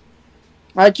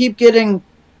 I keep getting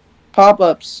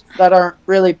pop-ups that aren't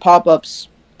really pop-ups.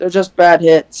 They're just bad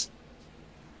hits.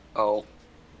 Oh.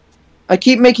 I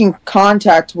keep making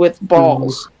contact with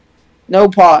balls. No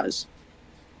pause.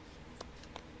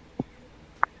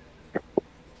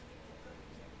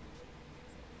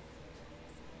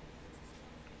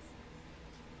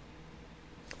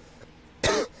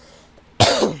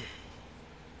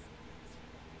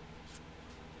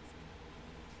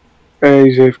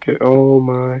 Hey, ZFK. Oh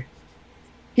my.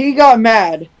 He got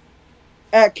mad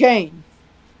at Kane.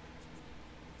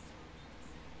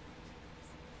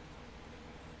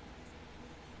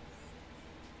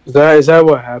 Is that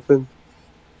what happened?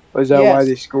 Or is that why Yes.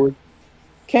 they scored?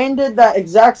 Kane did that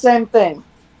exact same thing.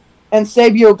 And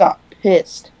Sabio got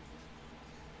pissed.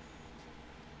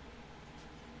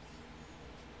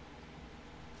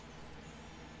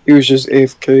 He was just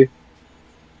AFK.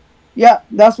 Yeah,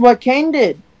 that's what Kane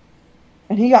did.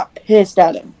 And he got pissed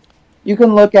at him. You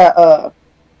can look at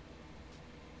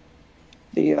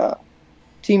the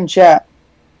team chat.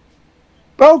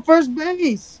 Bro, first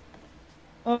base!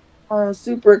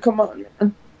 Super, come on,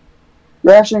 man.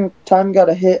 Reaction time got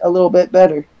to hit a little bit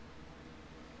better.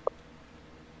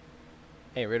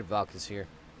 Hey, Rid Valk is here.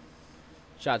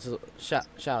 Shout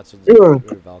out to Yeah.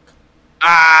 Rid Valk.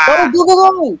 Ah! Go, go,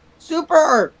 go, go!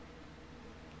 Super!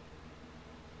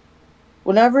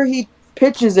 Whenever he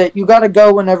pitches it, you got to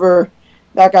go whenever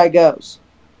that guy goes.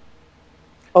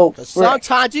 Oh, frick.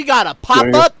 Sometimes you gotta pop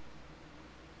Yeah. up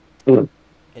Mm.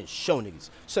 and show niggas.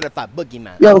 Certified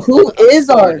boogeyman. Yo, who is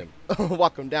our...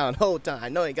 Walk him down whole time. I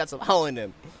know he got some hoe in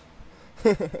him.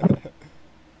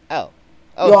 Oh.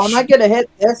 Yo, I might get a hit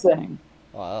this thing.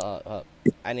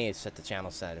 I need to set the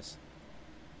channel status.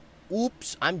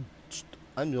 Oops, I'm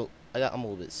a little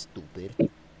bit stupid.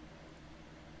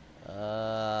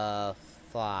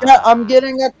 Fuck. Yeah, I'm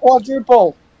getting a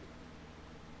quadruple.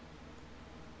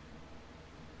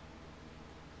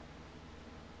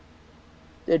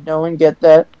 Did no one get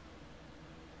that?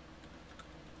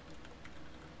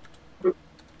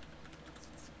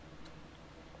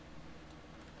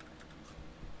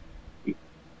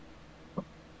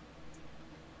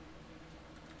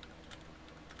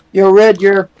 Yo, Red,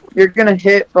 you're gonna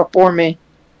hit before me.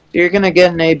 You're gonna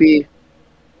get an AB.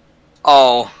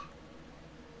 Oh.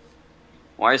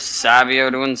 Why is Savio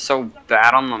doing so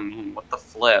bad on them? What the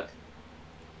flip?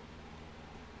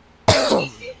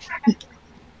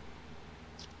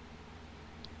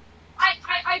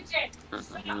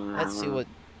 Let's see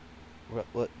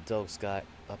what Dope's got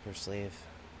up her sleeve.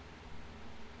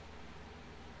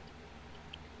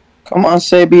 Come on,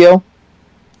 Sabio.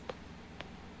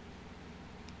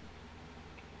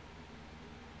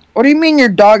 What do you mean your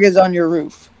dog is on your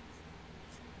roof?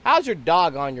 How's your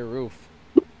dog on your roof?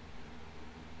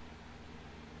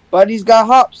 But he's got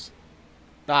hops.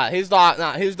 His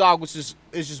dog is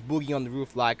just boogie on the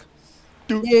roof like.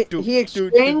 He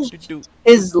exchanged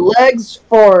his legs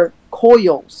for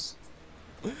coils.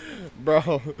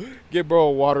 Bro, get bro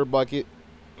a water bucket.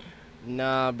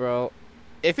 Nah, bro.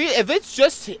 If it's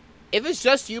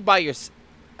just you by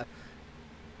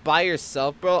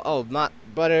yourself, bro. Oh, not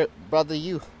brother,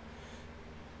 you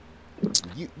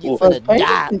finna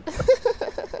die.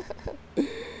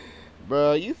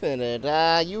 Bro, you finna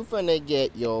die. You finna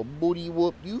get your booty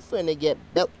whooped. You finna get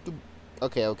belt to...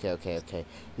 Okay.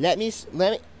 Let me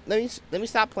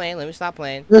stop playing. Let me stop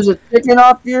playing. There's a chicken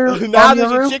off your Now on your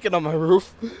there's a roof? chicken on my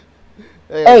roof.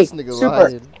 Hey, this nigga Super.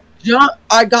 lying. John,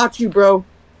 I got you, bro.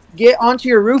 get onto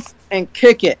your roof and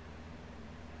kick it.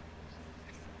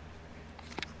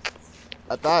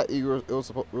 I thought we were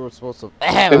supposed to.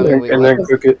 And Wait, then what?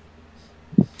 cook it.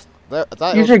 I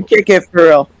thought You it was, should kick it for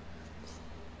real.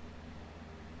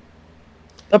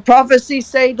 The prophecies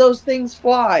say those things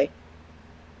fly.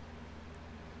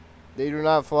 they do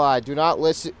not fly. Do not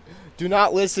listen. Do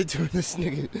not listen to this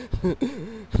nigga.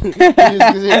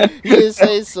 he just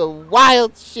say some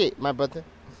wild shit, my brother.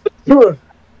 Who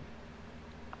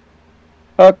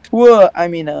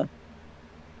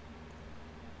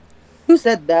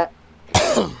said that?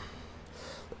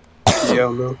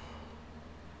 Yeah, no.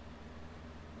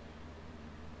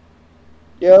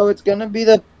 Yo, it's gonna be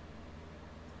the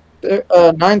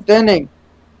ninth inning.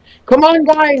 Come on,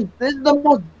 guys! This is the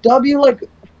most W-like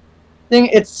thing.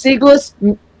 It's Seagless,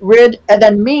 Rid, and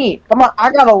then me. Come on,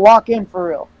 I gotta lock in for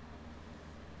real.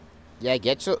 Yeah,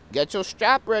 get your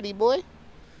strap ready, boy.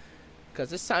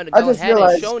 Cause it's time to I go just ahead and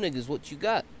realized- show niggas what you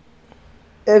got.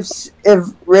 If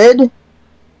Rid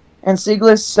and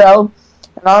Seagless sell,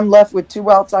 and I'm left with 2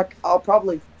 outs, I'll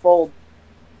probably fold.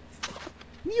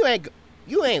 You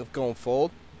ain't gonna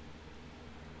fold.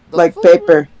 The Like fuck,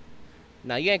 paper. man?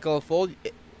 Nah, you ain't gonna fold.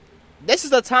 This is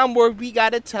the time where we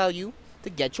gotta tell you to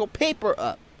get your paper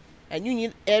up, and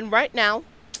right now,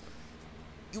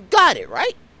 you got it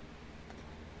right.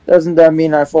 Doesn't that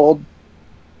mean I fold?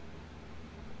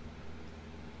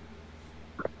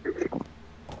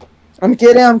 I'm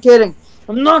kidding.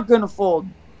 I'm not gonna fold.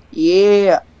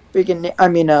 Yeah. Freaking,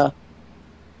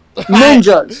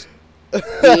 ninjas.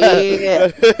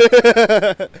 Yeah.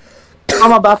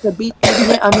 I'm about to beat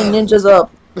ninjas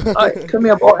up. Alright, come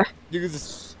here, boy. You can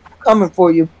just Coming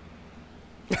for you.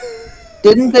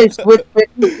 Didn't they switch?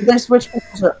 Did they switch?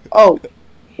 Oh.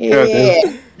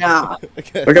 Yeah. Nah.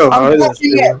 Look how high I'm this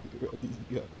pushing is.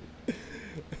 it.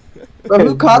 But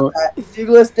who caught that?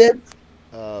 Douglas did?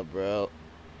 bro.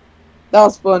 That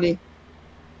was funny.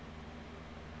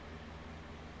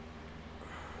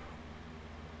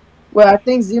 Wait, I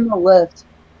think Zima left.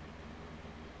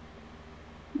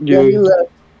 Yeah, he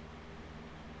left.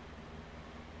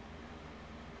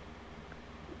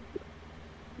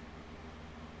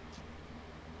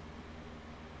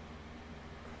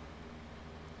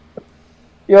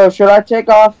 Yo, should I take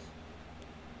off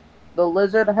the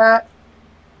lizard hat?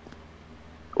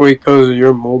 Wait, cause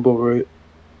you're mobile, right?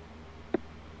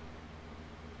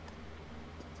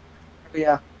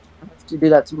 Yeah, I have to do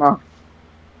that tomorrow.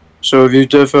 So if you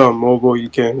definitely on mobile, you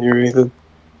can't hear anything.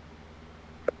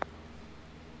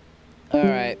 All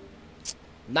right.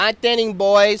 9th inning,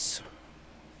 boys.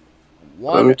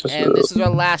 Let me just, And this is our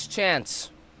last chance.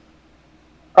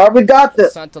 Alright, we got It's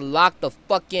this. time to lock the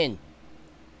fuck in.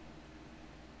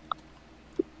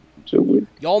 So we,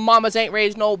 Yo mamas ain't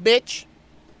raised no bitch.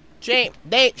 She ain't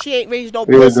raised no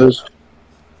yeah, it pussy. does.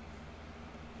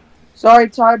 Sorry,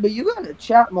 Ty, but you gotta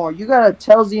chat more. You gotta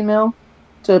tell Z-Mail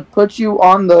to put you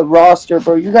on the roster,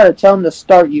 bro. You gotta tell him to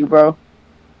start you, bro.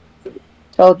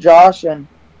 Tell Josh and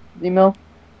Z-Mail.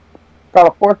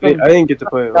 Gotta force Wait, them. I didn't get to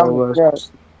play down all the last.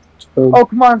 stretch. So, Oh,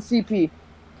 come on, CP.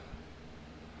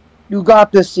 You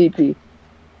got this, CP.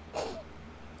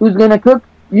 Who's gonna cook?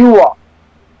 You are.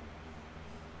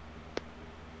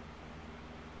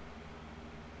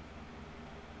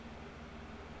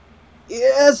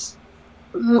 Yes!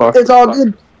 Fuck. It's all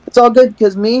good. It's all good,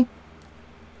 because me,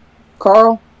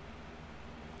 Carl,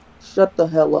 shut the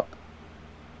hell up.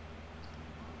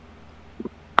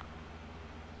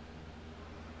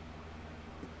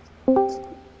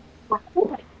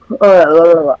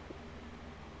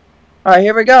 Alright,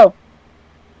 here we go.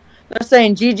 They're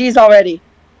saying GG's already.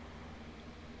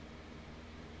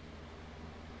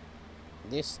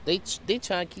 They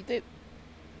trying to keep it.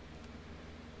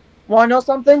 Wanna know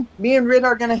something? Me and Rid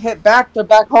are gonna hit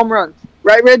back-to-back home runs.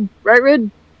 Right, Rid? Right,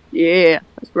 Rid? Yeah,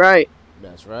 that's right.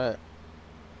 That's right.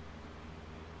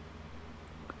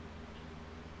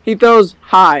 He throws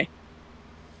high.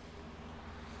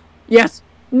 Yes.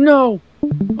 No.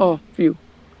 Oh, phew.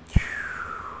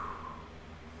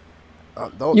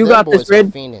 You got this,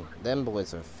 Rid. Them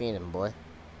boys are fiending, boy.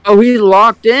 Oh, he's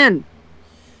locked in.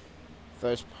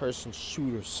 First-person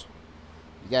shooters.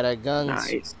 You got our guns.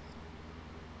 Nice.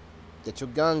 Get your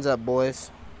guns up, boys.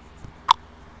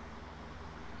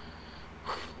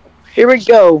 Here we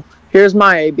go. Here's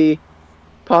my AB.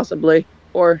 Possibly.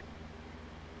 Or...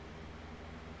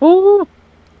 Oh!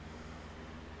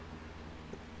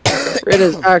 Rid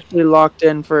is actually locked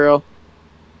in for real.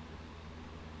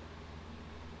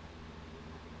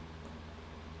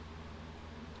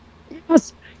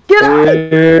 Yes! Get out!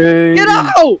 hey, Get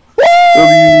out! W.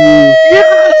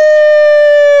 Yes!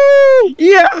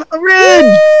 Yeah, Rid!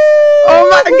 Oh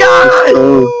my god!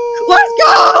 Oh.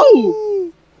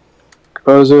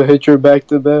 Rosa, hit your back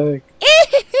to back.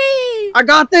 I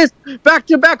got this.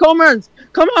 Back-to-back home runs.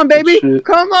 Come on, baby. Shit.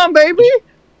 Come on, baby.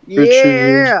 Good shit,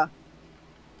 Yeah.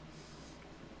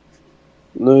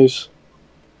 Nice.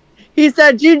 He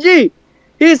said GG.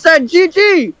 He said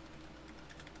GG.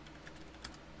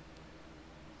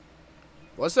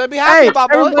 What's that be happy Hey, about,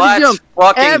 boy? everybody Let's jump.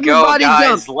 fucking Everybody go,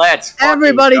 guys. jump. Let's fucking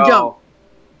Everybody go. jump.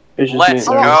 It's just Let's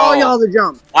me. I want go. all y'all to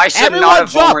jump. I should Everyone not have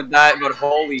jump. homered that, but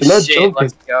holy They're not shit, jumping.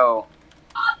 let's go.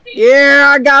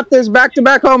 Yeah, I got this.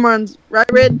 Back-to-back home runs. Right,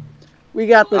 Rid? We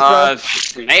got this,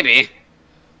 bro. Maybe.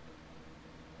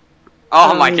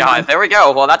 Oh my god, there we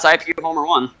go. Well, that's IPU homer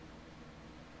 1.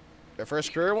 The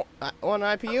first career one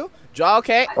IPU? Draw,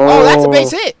 okay. Oh, that's a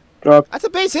base hit. Drop. That's a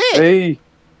base hit. Hey.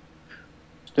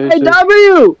 Stay Hey, safe.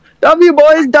 W! W,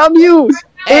 boys. W's.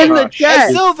 Hey, In the hey, chat.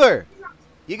 Hey, Silver.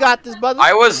 You got this, brother.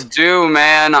 I was due,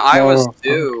 man. I was Oh,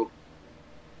 due.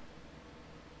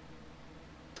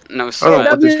 No Oh, sweat. what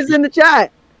W's in the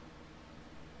chat.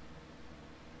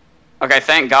 Okay,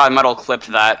 thank God Metal clipped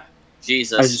that.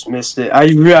 Jesus. I just missed it. I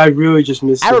really just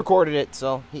missed I it. recorded it,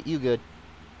 so you good.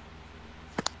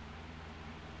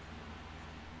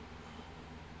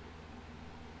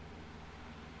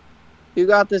 You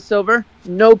got this, Silver.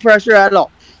 No pressure at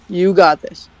all. You got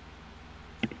this.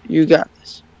 You got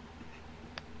this.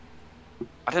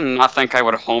 I did not think I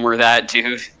would homer that,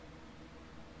 dude.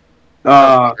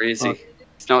 Crazy.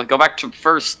 No, go back to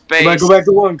first base. Go back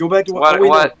to one. Go back to one. What? Oh, wait,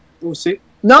 What? No. Oh, see?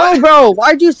 No, What? bro.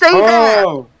 Why'd you say that?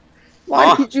 Oh.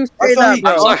 Why Oh. did you I say thought that, he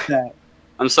bro? caught that.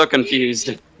 I'm so confused.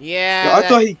 Yeah. Yeah, I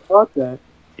thought he caught that.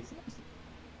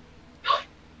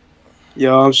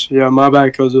 Yeah, my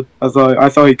bad, cousin. I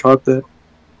thought he caught that.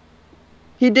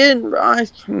 He didn't, bro.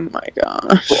 Oh my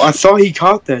gosh. Well, I thought he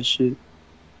caught that shit.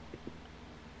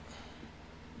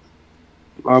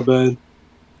 My bad.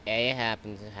 Hey, it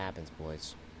happens,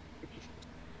 boys.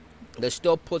 Let's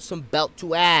still put some belt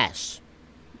to ass.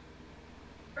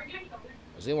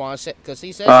 Does he want to say? Because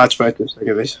he said. That's right. This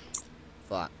second base.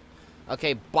 Fuck.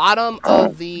 Okay, bottom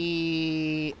of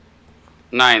the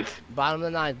 9th. bottom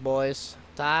of the 9th, boys.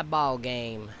 Tie ball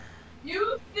game.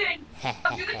 You think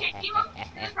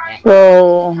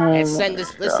Bro. Let's send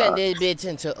this bitch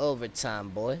into overtime,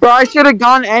 boy. Bro, I should have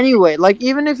gone anyway. Like,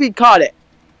 even if he caught it,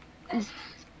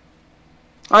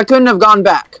 I couldn't have gone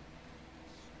back.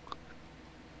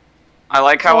 I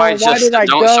like how Oh, I why just did I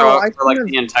don't go? show I up for like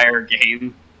should've- the entire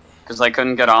game because I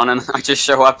couldn't get on, and I just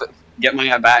show up, get my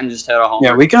at bat, and just hit a homer.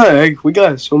 Yeah, we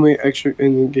got so many extra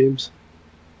inning games.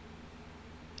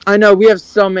 I know, we have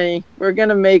so many. We're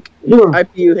gonna make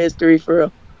IPU history for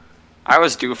real. I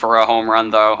was due for a home run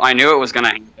though. I knew it was gonna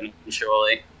happen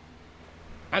eventually.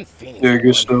 I'm feeling. Yeah, for good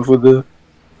one. stuff with it.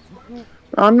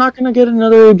 I'm not gonna get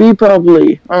another AB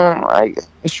probably. Oh my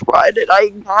gosh, why did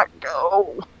I not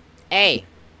go? Hey.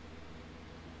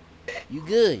 You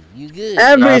good? You good?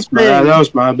 Everything. That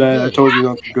was my bad. I told you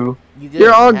not to go. You good?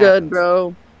 You're all It good, happens.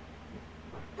 bro.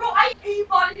 bro, I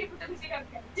aimbotted him with everything I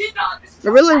did not. I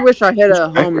really wish I hit a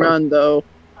home run though.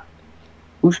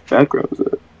 Whose background is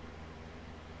that?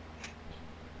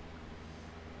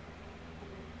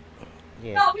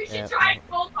 Yeah. No, we should yeah, try and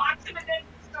full box him and then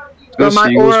start you. So Let's my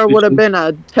see what's aura would have pitching. been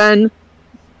a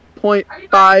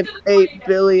 10.58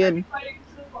 billion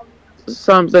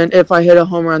something if I hit a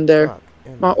home run there.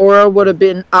 My aura would have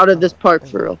been out of this park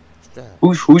for real.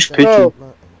 Who's pitching? Bro,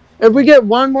 if we get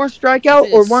one more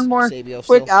strikeout or one more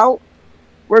quick out,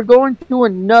 we're going to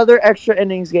another extra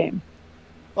innings game.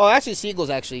 Oh, actually, Seagulls.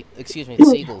 Actually, excuse me,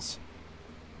 Seagulls.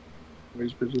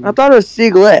 Who's pitching? I thought it was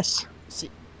Seagless.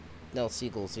 No,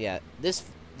 Seagulls. Yeah, this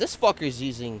fucker's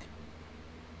using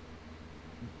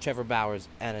Trevor Bauer's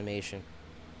animation.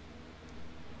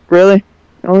 Really?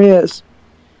 Oh, he is.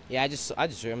 Yeah,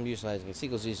 I'm utilizing it.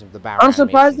 Seagulls using the Bauer. I'm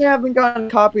surprised they animation. haven't gotten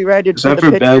copyrighted Is for that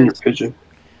the for Ben pictures. pitching?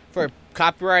 For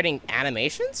copywriting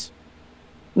animations.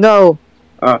 No,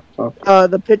 Oh.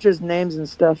 the pictures' names and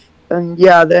stuff. And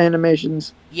yeah, the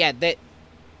animations. Yeah, they.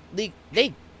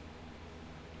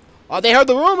 Oh, they heard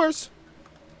the rumors.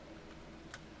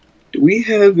 Do we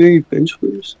have any bench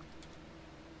players?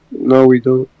 No, we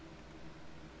don't.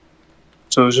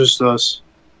 So it's just us.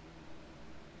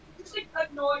 It's like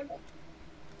annoying.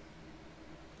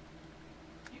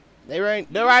 They're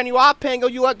writing you off, Pango.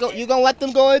 You gonna let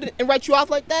them go in and write you off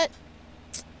like that?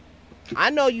 I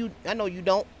know you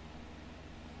don't.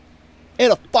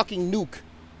 And a fucking nuke.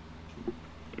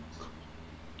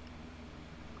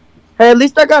 Hey, at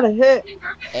least I got a hit.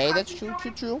 Hey, that's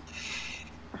true.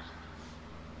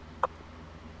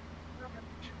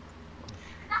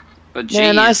 But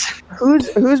Man, jeez,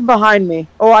 who's behind me?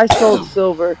 Oh, I sold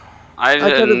silver. I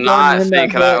could've did gone not in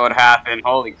think that that hit. would happen.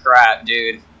 Holy crap,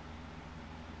 dude.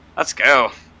 Let's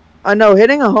go. I know,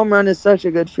 hitting a home run is such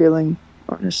a good feeling,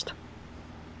 honest.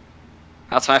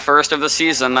 That's my first of the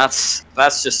season. That's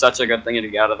just such a good thing to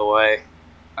get out of the way.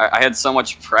 I had so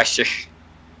much pressure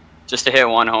just to hit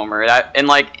one homer. And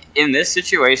like in this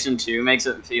situation too makes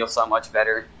it feel so much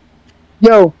better.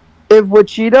 Yo, if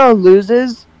Wichita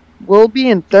loses, we'll be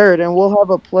in third and we'll have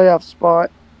a playoff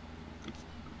spot.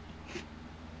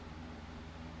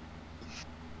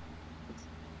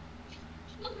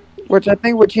 Which I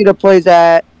think Wichita plays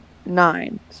at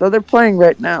 9. So they're playing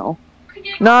right now.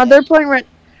 Nah, they're playing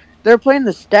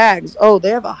the Stags. Oh, they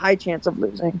have a high chance of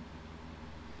losing.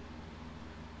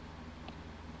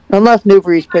 Unless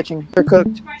Newbury's pitching. They're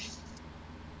cooked.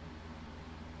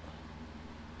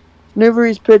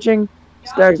 Newbury's pitching.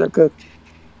 Stags are cooked.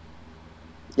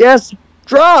 Yes!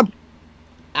 Drop!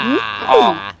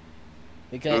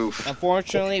 Because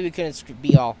unfortunately we couldn't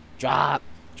be all drop.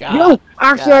 Yo,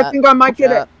 actually I think I might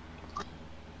get it.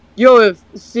 Yo, if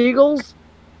Seagulls,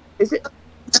 is it?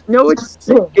 No, it's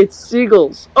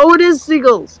Seagulls. Oh, it is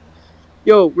Seagulls.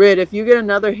 Yo, Rid, if you get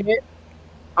another hit,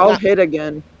 I'll hit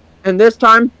again, and this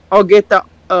time I'll get the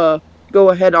go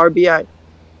ahead RBI.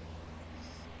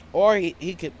 Or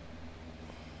he could.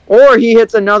 Or he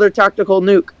hits another tactical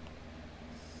nuke.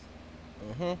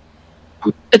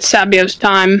 It's Sabio's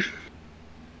time.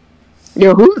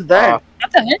 Yo, who's that?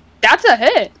 That's a hit. That's a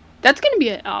hit. That's gonna be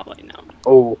a. Oh wait, no.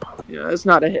 Oh, yeah, it's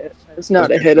not a hit. It's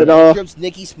not a hit at all. Here comes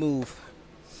Nicky Smooth.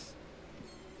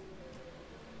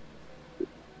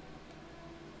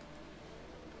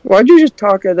 Why'd you just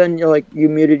talk and then you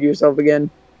muted yourself again?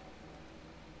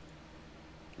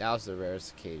 That was the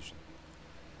rarest occasion.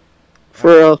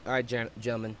 For real. All right,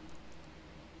 gentlemen.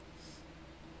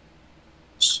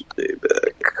 stay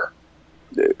back.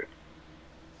 There.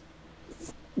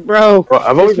 Bro,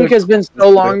 Well, this week has been so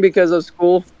long because of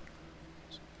school.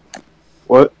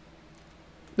 What?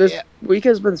 This week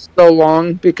has been so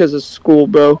long because of school,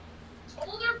 bro.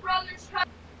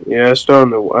 Yeah, I saw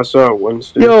on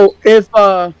Wednesday. Yo, if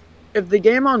the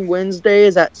game on Wednesday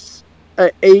is at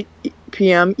 8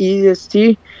 p.m.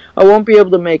 EST, I won't be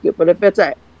able to make it. But if it's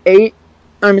at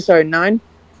 9,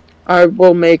 I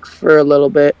will make for a little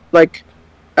bit, like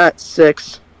at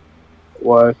 6.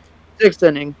 Why? 6th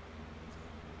inning.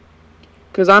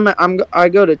 Cause I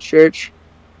go to church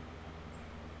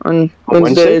on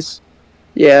Wednesdays.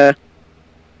 Yeah.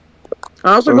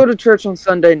 I also go to church on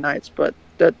Sunday nights, but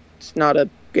that's not a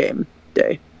game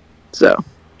day. So,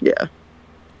 yeah.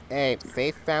 Hey,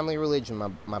 faith, family, religion,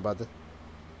 my brother.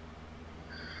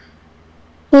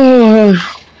 I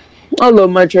love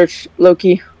my church,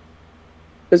 low-key.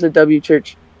 It's a W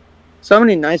church. So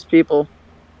many nice people.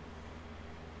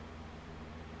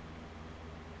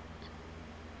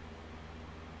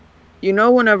 You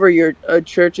know, whenever your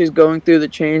church is going through the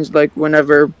change, like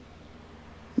whenever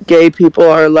gay people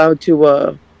are allowed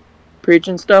to preach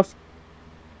and stuff,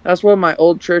 that's what my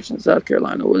old church in South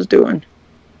Carolina was doing.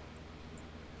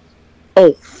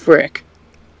 Oh, frick.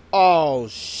 Oh,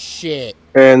 shit.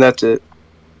 And that's it.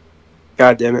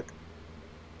 God damn it.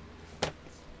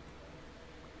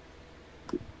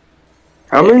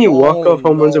 How many walk-off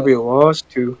home runs have we lost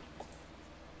to?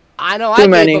 I know, Too I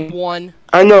many. gave up one.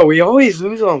 I know, we always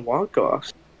lose on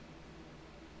walk-offs.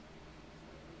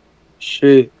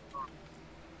 Shit.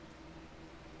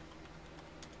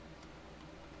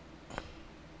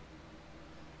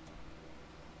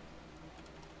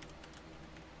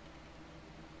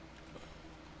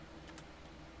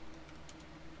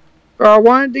 Bro, I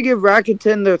wanted to give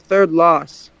Rakuten their 3rd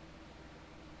loss.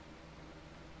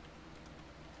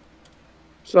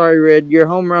 Sorry, Rid. Your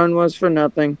home run was for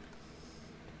nothing.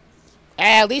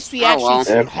 At least we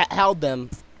actually held them.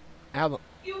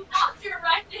 You lost your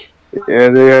record. Yeah,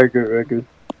 they had a good record.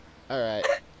 Alright.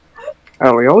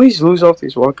 Oh, we always lose off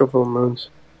these walk-off home runs.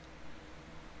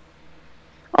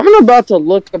 I'm about to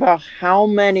look about how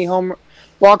many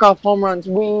walk-off home runs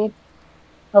we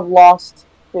have lost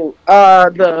to.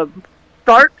 The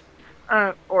Stark,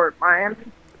 or Miami.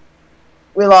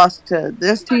 We lost to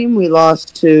this team. We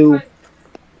lost to...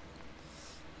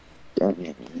 Oh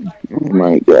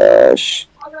my gosh.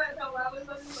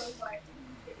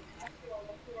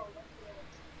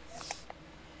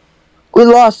 We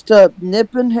lost to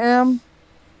Nippenham.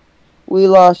 We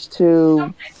lost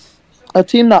to a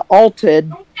team that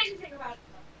ulted.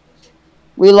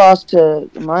 We lost to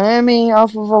Miami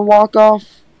off of a walk-off.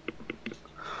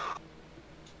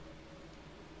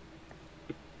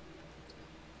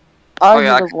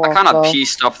 I kind of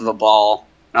pieced up the ball.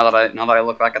 Now that I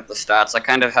look back at the stats, I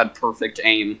kind of had perfect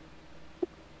aim.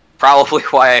 Probably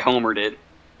why I homered it.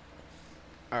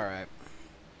 Alright.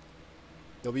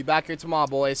 You'll be back here tomorrow,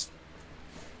 boys.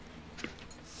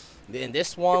 In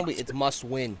this one, it's must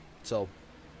win. So.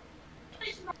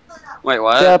 Wait,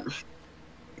 what? Yep.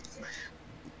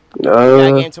 Yeah,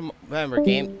 remember,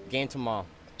 game tomorrow.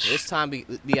 This time we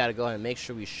gotta go ahead and make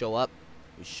sure we show up,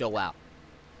 we show out.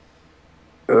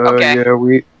 Okay. Yeah,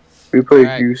 we play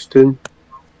Alright. Houston.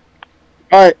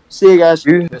 All right. See you guys.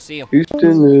 We'll see you.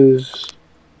 Houston is